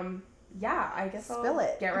yeah, I guess Spill I'll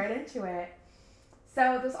it. get right into it.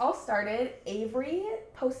 So this all started, Avery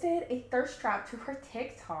posted a thirst trap to her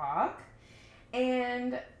TikTok,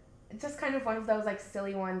 and it's just kind of one of those like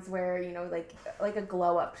silly ones where, you know, like a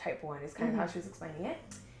glow up type one is kind of how she was explaining it.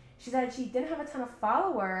 She said she didn't have a ton of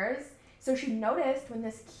followers, so she noticed when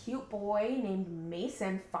this cute boy named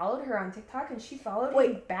Mason followed her on TikTok, and she followed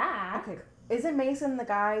him back. Okay, isn't Mason the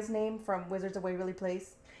guy's name from Wizards of Waverly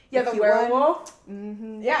Place? Yeah, the werewolf.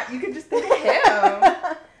 Mm-hmm. Yeah, you could just think of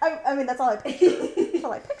him. I mean, that's all I picture. That's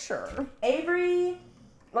all I picture. Avery,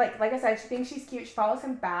 like I said, she thinks she's cute. She follows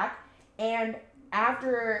him back, and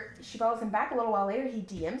after she follows him back a little while later, he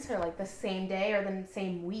DMs her like the same day or the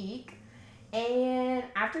same week. And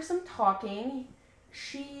after some talking,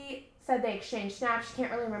 she said they exchanged snaps. She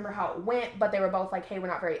can't really remember how it went, but they were both like, hey, we're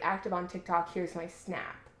not very active on TikTok. Here's my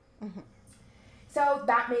snap. Mm-hmm. So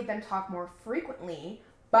that made them talk more frequently.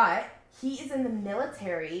 But he is in the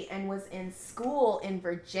military and was in school in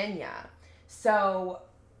Virginia. So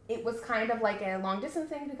it was kind of like a long distance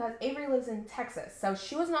thing because Avery lives in Texas. So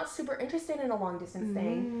she was not super interested in a long distance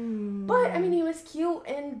thing. But, I mean, he was cute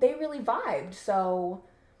and they really vibed. So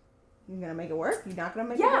you're going to make it work? You're not going to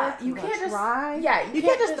make it work? Yeah, you can't just try. Yeah, you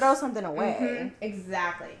can't just throw something away. Mm-hmm,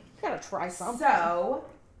 exactly. You got to try something. So,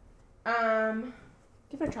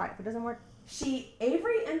 give it a try. If it doesn't work,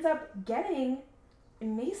 Avery ends up getting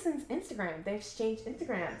Mason's Instagram. They exchanged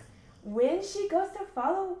Instagrams. When she goes to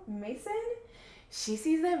follow Mason, she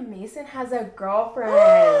sees that Mason has a girlfriend.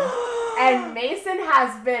 And Mason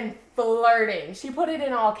has been flirting. She put it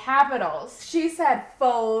in all capitals. She said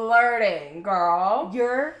flirting, girl.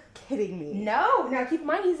 You're kidding me. No. Now, keep in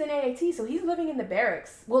mind, he's in AIT, so he's living in the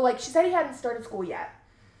barracks. Well, like, she said he hadn't started school yet.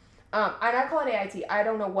 And I call it AIT. I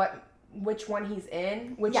don't know which one he's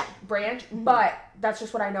in, which branch, but that's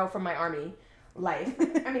just what I know from my Army life.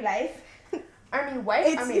 Army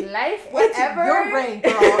wife, Army life, whatever. It's your rank,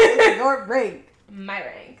 girl. It's your rank. My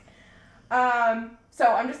rank. So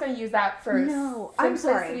I'm just going to use that for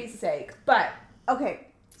simplicity's sake. But okay,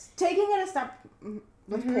 taking it a step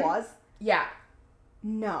with pause. Yeah.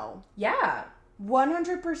 No. Yeah.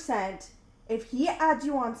 100%. If he adds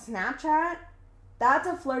you on Snapchat, that's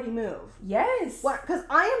a flirty move. Yes. Because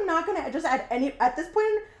I am not going to just add any... At this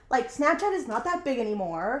point, like, Snapchat is not that big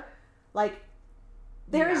anymore. Like,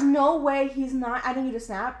 there is no way he's not adding you to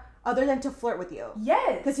Snap other than to flirt with you.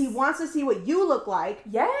 Yes. Because he wants to see what you look like.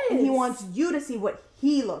 Yes. And he wants you to see what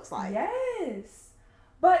he looks like. Yes.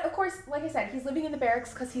 But, of course, like I said, he's living in the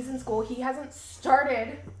barracks because he's in school. He hasn't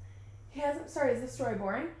started... Sorry, is this story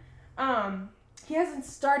boring? He hasn't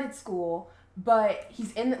started school, but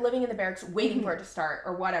he's living in the barracks waiting for it to start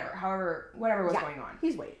or whatever was going on.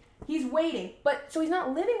 He's waiting, but so he's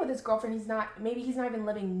not living with his girlfriend. Maybe he's not even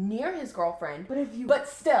living near his girlfriend. But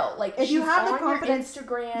still, like, if you have the confidence,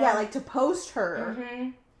 Instagram, to post her,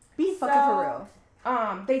 be fucking for real.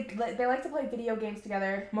 They like to play video games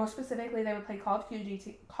together. Most specifically, they would play Call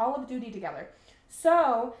of Duty together.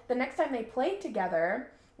 So the next time they played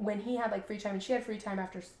together, when he had like free time and she had free time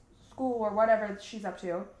after school or whatever she's up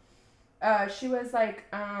to, she was like,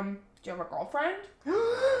 "Do you have a girlfriend?"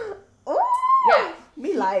 Yeah,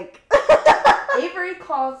 me like. Avery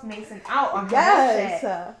calls Mason out on that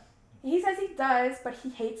shit. He says he does, but he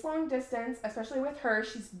hates long distance, especially with her.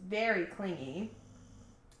 She's very clingy,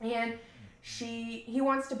 and he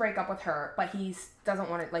wants to break up with her, but he doesn't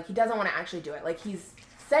want to. Like, he doesn't want to actually do it. Like, he's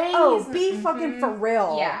saying, be fucking for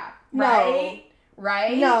real. Yeah, right?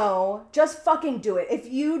 No, just fucking do it. If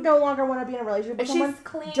you no longer want to be in a relationship with someone,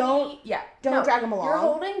 don't drag them along. You're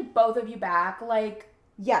holding both of you back, like.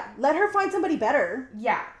 Yeah, let her find somebody better.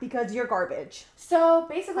 Yeah. Because you're garbage. So,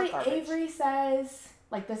 basically, Avery says,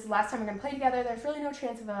 like, this is the last time we're going to play together. There's really no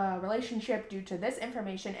chance of a relationship due to this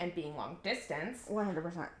information and being long distance.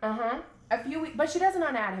 100%. A few weeks, but she doesn't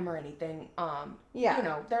add him or anything. Yeah. You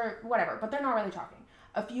know, they're, whatever, but they're not really talking.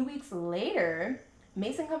 A few weeks later,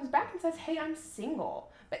 Mason comes back and says, hey, I'm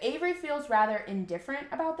single. But Avery feels rather indifferent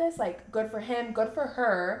about this. Like, good for him, good for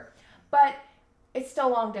her. But it's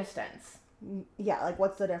still long distance. Yeah, like,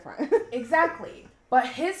 what's the difference? Exactly. But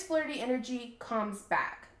his flirty energy comes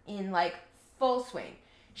back in, like, full swing.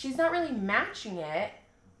 She's not really matching it,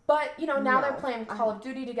 but, you know, now they're playing Call of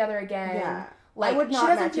Duty together again. Yeah. Like, she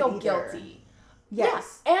doesn't feel guilty.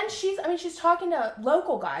 Yes. Yeah. And she's talking to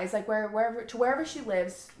local guys, like, wherever she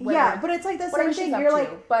lives. Yeah, but it's like the same thing. You're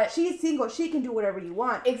like, but she's single. She can do whatever you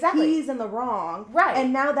want. Exactly. He's in the wrong. Right.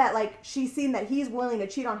 And now that, like, she's seen that he's willing to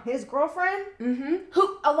cheat on his girlfriend.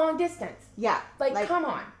 Who, a long distance. Yeah. Like, come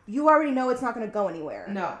on. You already know it's not going to go anywhere.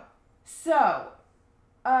 No. So,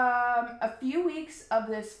 a few weeks of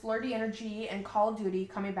this flirty energy and Call of Duty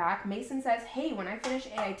coming back, Mason says, hey, when I finish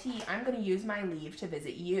AIT, I'm going to use my leave to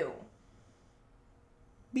visit you.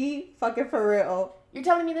 Be fucking for real. You're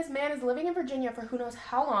telling me this man is living in Virginia for who knows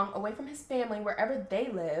how long, away from his family, wherever they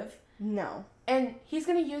live. No. And he's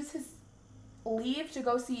going to use his leave to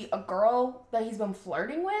go see a girl that he's been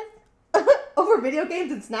flirting with? Over video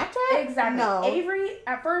games and Snapchat? Exactly. No. Avery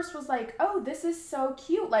at first was like, oh, this is so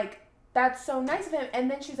cute. Like, that's so nice of him.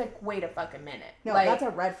 And then she's like, wait a fucking minute. No, like, that's a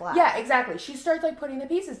red flag. Yeah, exactly. She starts, like, putting the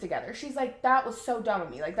pieces together. She's like, that was so dumb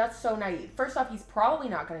of me. Like, that's so naive. First off, he's probably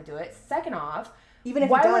not going to do it. Second off, even if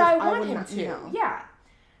why he does, would I I want would him not, to? no. Yeah.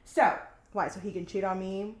 So. Why? So he can cheat on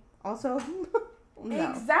me also?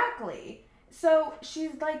 No. Exactly. So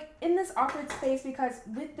she's, like, in this awkward space because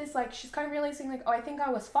with this, like, she's kind of realizing, like, oh, I think I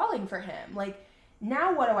was falling for him. Like,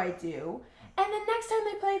 now what do I do? And the next time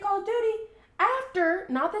they play Call of Duty, after,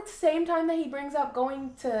 not the same time that he brings up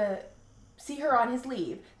going to see her on his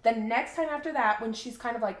leave, the next time after that, when she's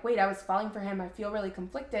kind of like, wait, I was falling for him, I feel really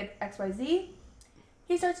conflicted, XYZ,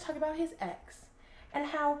 he starts talking about his ex and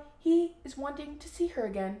how he is wanting to see her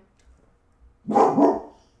again.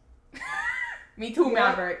 Me too,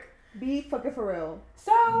 Maverick. Be fucking for real.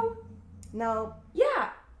 So. No.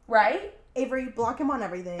 Yeah. Right? Avery, block him on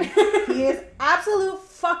everything. He is absolute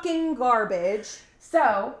fucking garbage.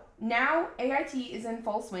 So, now AIT is in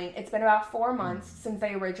full swing. It's been about 4 months since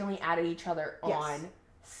they originally added each other on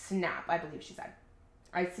Snap, I believe she said.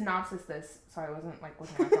 I synopsis this, so I wasn't, like,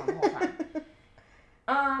 looking at my phone the whole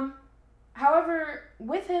time. However,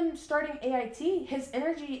 with him starting AIT, his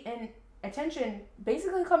energy and attention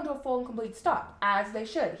basically come to a full and complete stop, as they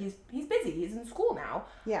should. He's busy. He's in school now.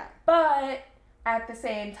 Yeah. But at the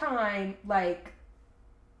same time, like,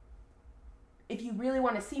 if you really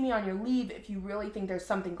want to see me on your leave, if you really think there's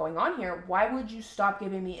something going on here, why would you stop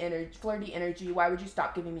giving me flirty energy? Why would you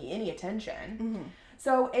stop giving me any attention? Mm-hmm.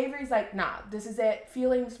 So Avery's like, nah, this is it.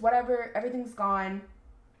 Feelings, whatever, everything's gone.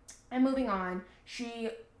 And moving on, she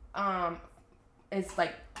is,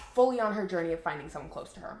 like, fully on her journey of finding someone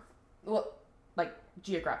close to her. Well, like,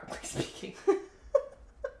 geographically speaking.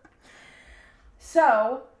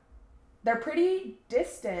 So, they're pretty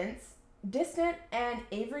distant, and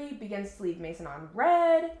Avery begins to leave Mason on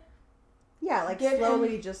red. Yeah, like,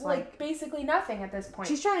 slowly just, like... basically nothing at this point.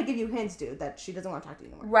 She's trying to give you hints, dude, that she doesn't want to talk to you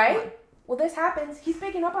anymore. Right? Well, this happens. He's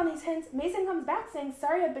picking up on these hints. Mason comes back saying,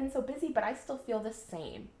 sorry, I've been so busy, but I still feel the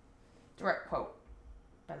same. Direct quote,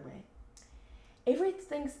 by the way. Avery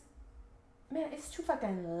thinks, man, it's too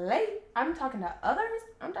fucking late. I'm talking to others.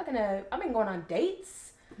 I've been going on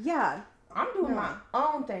dates. Yeah. I'm doing my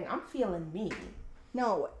own thing. I'm feeling me.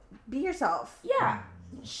 No, be yourself. Yeah.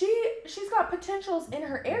 She's got potentials in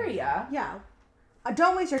her area. Yeah.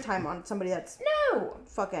 Don't waste your time on somebody that's... No.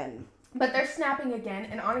 Fucking... But they're snapping again,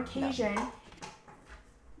 and on occasion... No.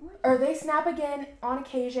 Or they snap again on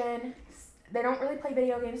occasion. They don't really play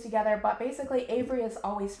video games together, but basically Avery is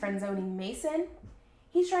always friend-zoning Mason.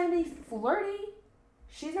 He's trying to be flirty.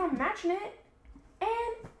 She's not matching it.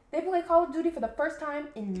 And they play Call of Duty for the first time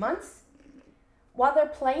in months. While they're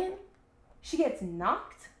playing, she gets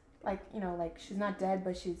knocked. Like, you know, like, she's not dead,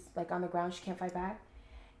 but she's, like, on the ground. She can't fight back.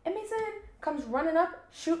 And Mason comes running up,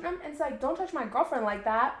 shooting him, and it's like, don't touch my girlfriend like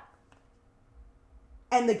that.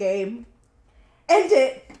 End the game. End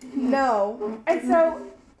it. No. And so,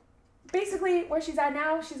 basically, where she's at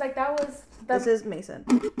now, she's like, that was... This is Mason.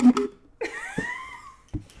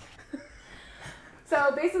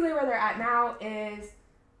 So, basically, where they're at now is...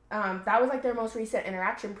 that was, like, their most recent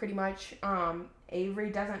interaction, pretty much. Avery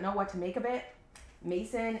doesn't know what to make of it.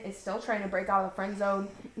 Mason is still trying to break out of the friend zone.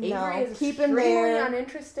 Avery is extremely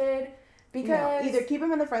uninterested because... No, either keep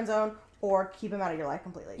him in the friend zone or keep him out of your life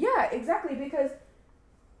completely. Yeah, exactly, because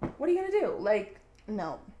what are you going to do? Like...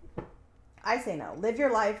 No. I say no. Live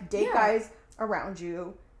your life. Date guys around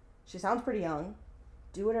you. She sounds pretty young.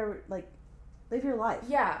 Do whatever, like, live your life.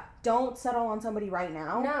 Yeah. Don't settle on somebody right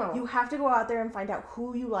now. No. You have to go out there and find out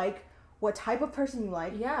who you like, what type of person you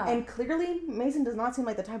like. Yeah. And clearly, Mason does not seem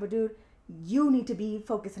like the type of dude you need to be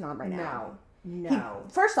focusing on right now. No.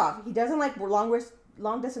 First off, he doesn't like long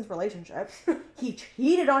distance relationships. He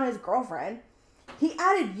cheated on his girlfriend. He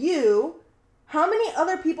added you. How many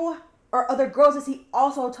other people or other girls is he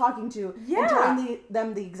also talking to and telling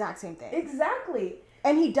them the exact same thing? Exactly.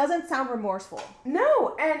 And he doesn't sound remorseful.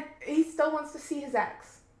 No, and he still wants to see his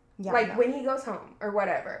ex. Yeah, like, when he goes home or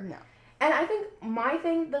whatever. No. And I think my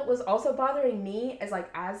thing that was also bothering me is, like,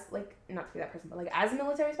 as, like, not to be that person, but, like, as a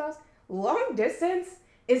military spouse, long distance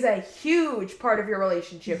is a huge part of your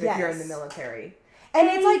relationship if you're in the military. And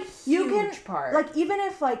it's, like, you can, part. like, even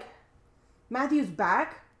if, like, Matthew's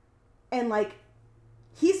back and, like,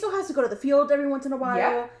 he still has to go to the field every once in a while.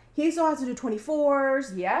 Yeah. He still has to do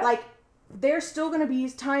 24s. Yeah. Like, there's still going to be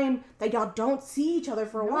time that y'all don't see each other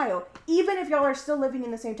for a while. Even if y'all are still living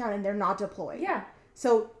in the same town and they're not deployed. Yeah.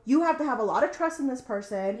 So, you have to have a lot of trust in this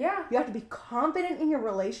person. Yeah. You have to be confident in your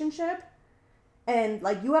relationship. And,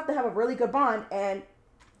 like, you have to have a really good bond. And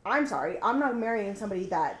I'm sorry, I'm not marrying somebody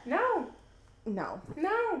that... No. No.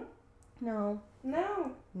 No. No.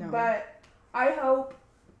 No. No. But I hope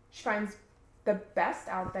she finds the best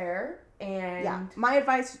out there. And... Yeah. My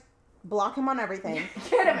advice, block him on everything.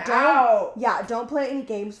 Get him out. Yeah, don't play any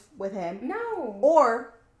games with him. No.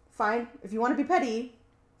 Or, if you want to be petty,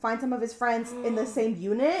 find some of his friends in the same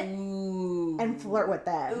unit and flirt with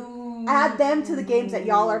them. Ooh. Add them to the games that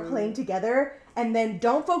y'all are playing together. And then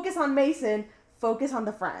don't focus on Mason. Focus on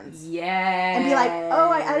the friends. Yes. And be like,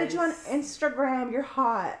 oh, I added you on Instagram. You're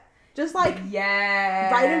hot. Just like,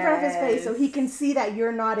 right in front of his face so he can see that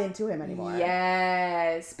you're not into him anymore.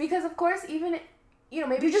 Yes. Because, of course, even,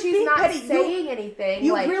 maybe just she's not petty. saying anything.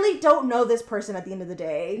 You really don't know this person at the end of the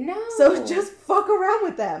day. No. So just fuck around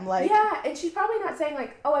with them. Like, yeah, and she's probably not saying,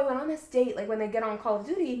 like, oh, I went on this date, like, when they get on Call of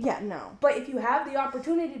Duty. Yeah, no. But if you have the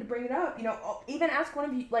opportunity to bring it up, even ask one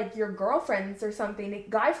of you, like, your girlfriends or something,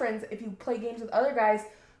 guy friends, if you play games with other guys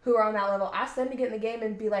who are on that level, ask them to get in the game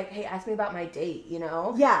and be like, hey, ask me about my date,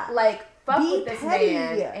 Yeah. Like, fuck be with this petty.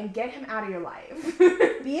 man and get him out of your life.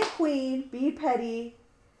 Be a queen. Be petty.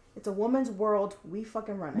 It's a woman's world. We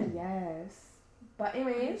fucking run it. Yes. But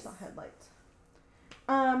anyways. Not headlights.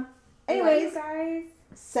 Anyways, Anyways, guys.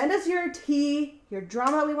 send us your tea, your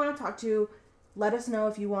drama that we want to talk to. Let us know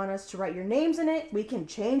if you want us to write your names in it. We can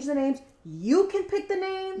change the names. You can pick the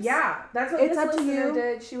names. Yeah, that's what It's this up to listener you.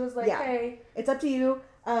 did. She was like, hey. It's up to you.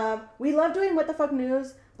 We love doing What the Fuck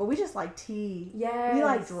News, but we just like tea. Yes. We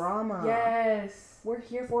like drama. Yes. We're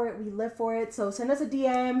here for it. We live for it. So send us a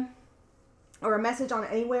DM or a message on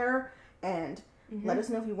anywhere and let us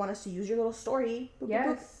know if you want us to use your little story. Boop, Yes.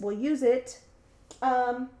 boop, boop. We'll use it.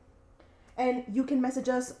 And you can message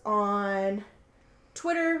us on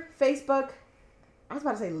Twitter, Facebook, I was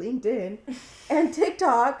about to say LinkedIn, and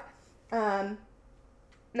TikTok. No,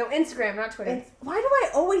 Instagram, not Twitter. And why do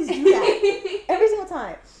I always do that? Every single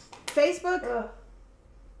time. Facebook, Ugh.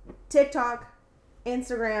 TikTok,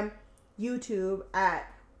 Instagram, YouTube at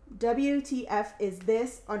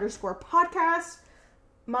WTFisthis_podcast.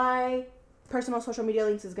 My personal social media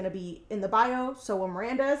links is going to be in the bio, so will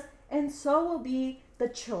Miranda's, and so will be the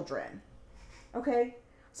children. Okay?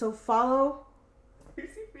 So follow.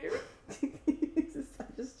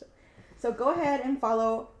 So go ahead and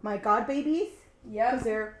follow my god babies. Yep. Because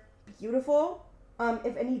they're beautiful.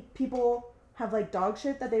 If any people have like dog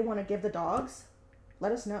shit that they want to give the dogs,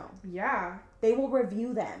 let us know. Yeah. They will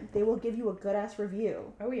review them. They will give you a good ass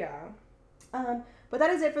review. Oh yeah. But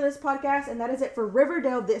that is it for this podcast, and that is it for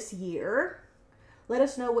Riverdale this year. Let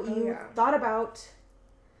us know what you thought about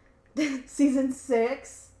season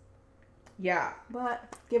 6. Yeah.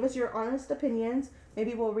 But give us your honest opinions.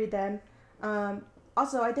 Maybe we'll read them.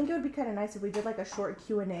 Also, I think it would be kind of nice if we did like a short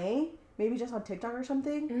Q&A, maybe just on TikTok or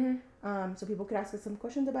something. So people could ask us some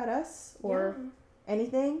questions about us or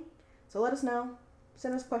anything. So let us know.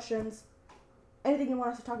 Send us questions. Anything you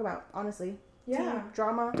want us to talk about, honestly. Yeah. Tea,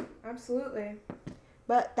 drama. Absolutely.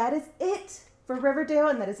 But that is it for Riverdale,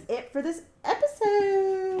 and that is it for this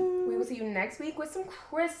episode. We will see you next week with some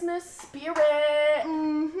Christmas spirit.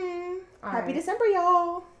 Happy December,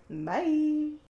 y'all. Bye.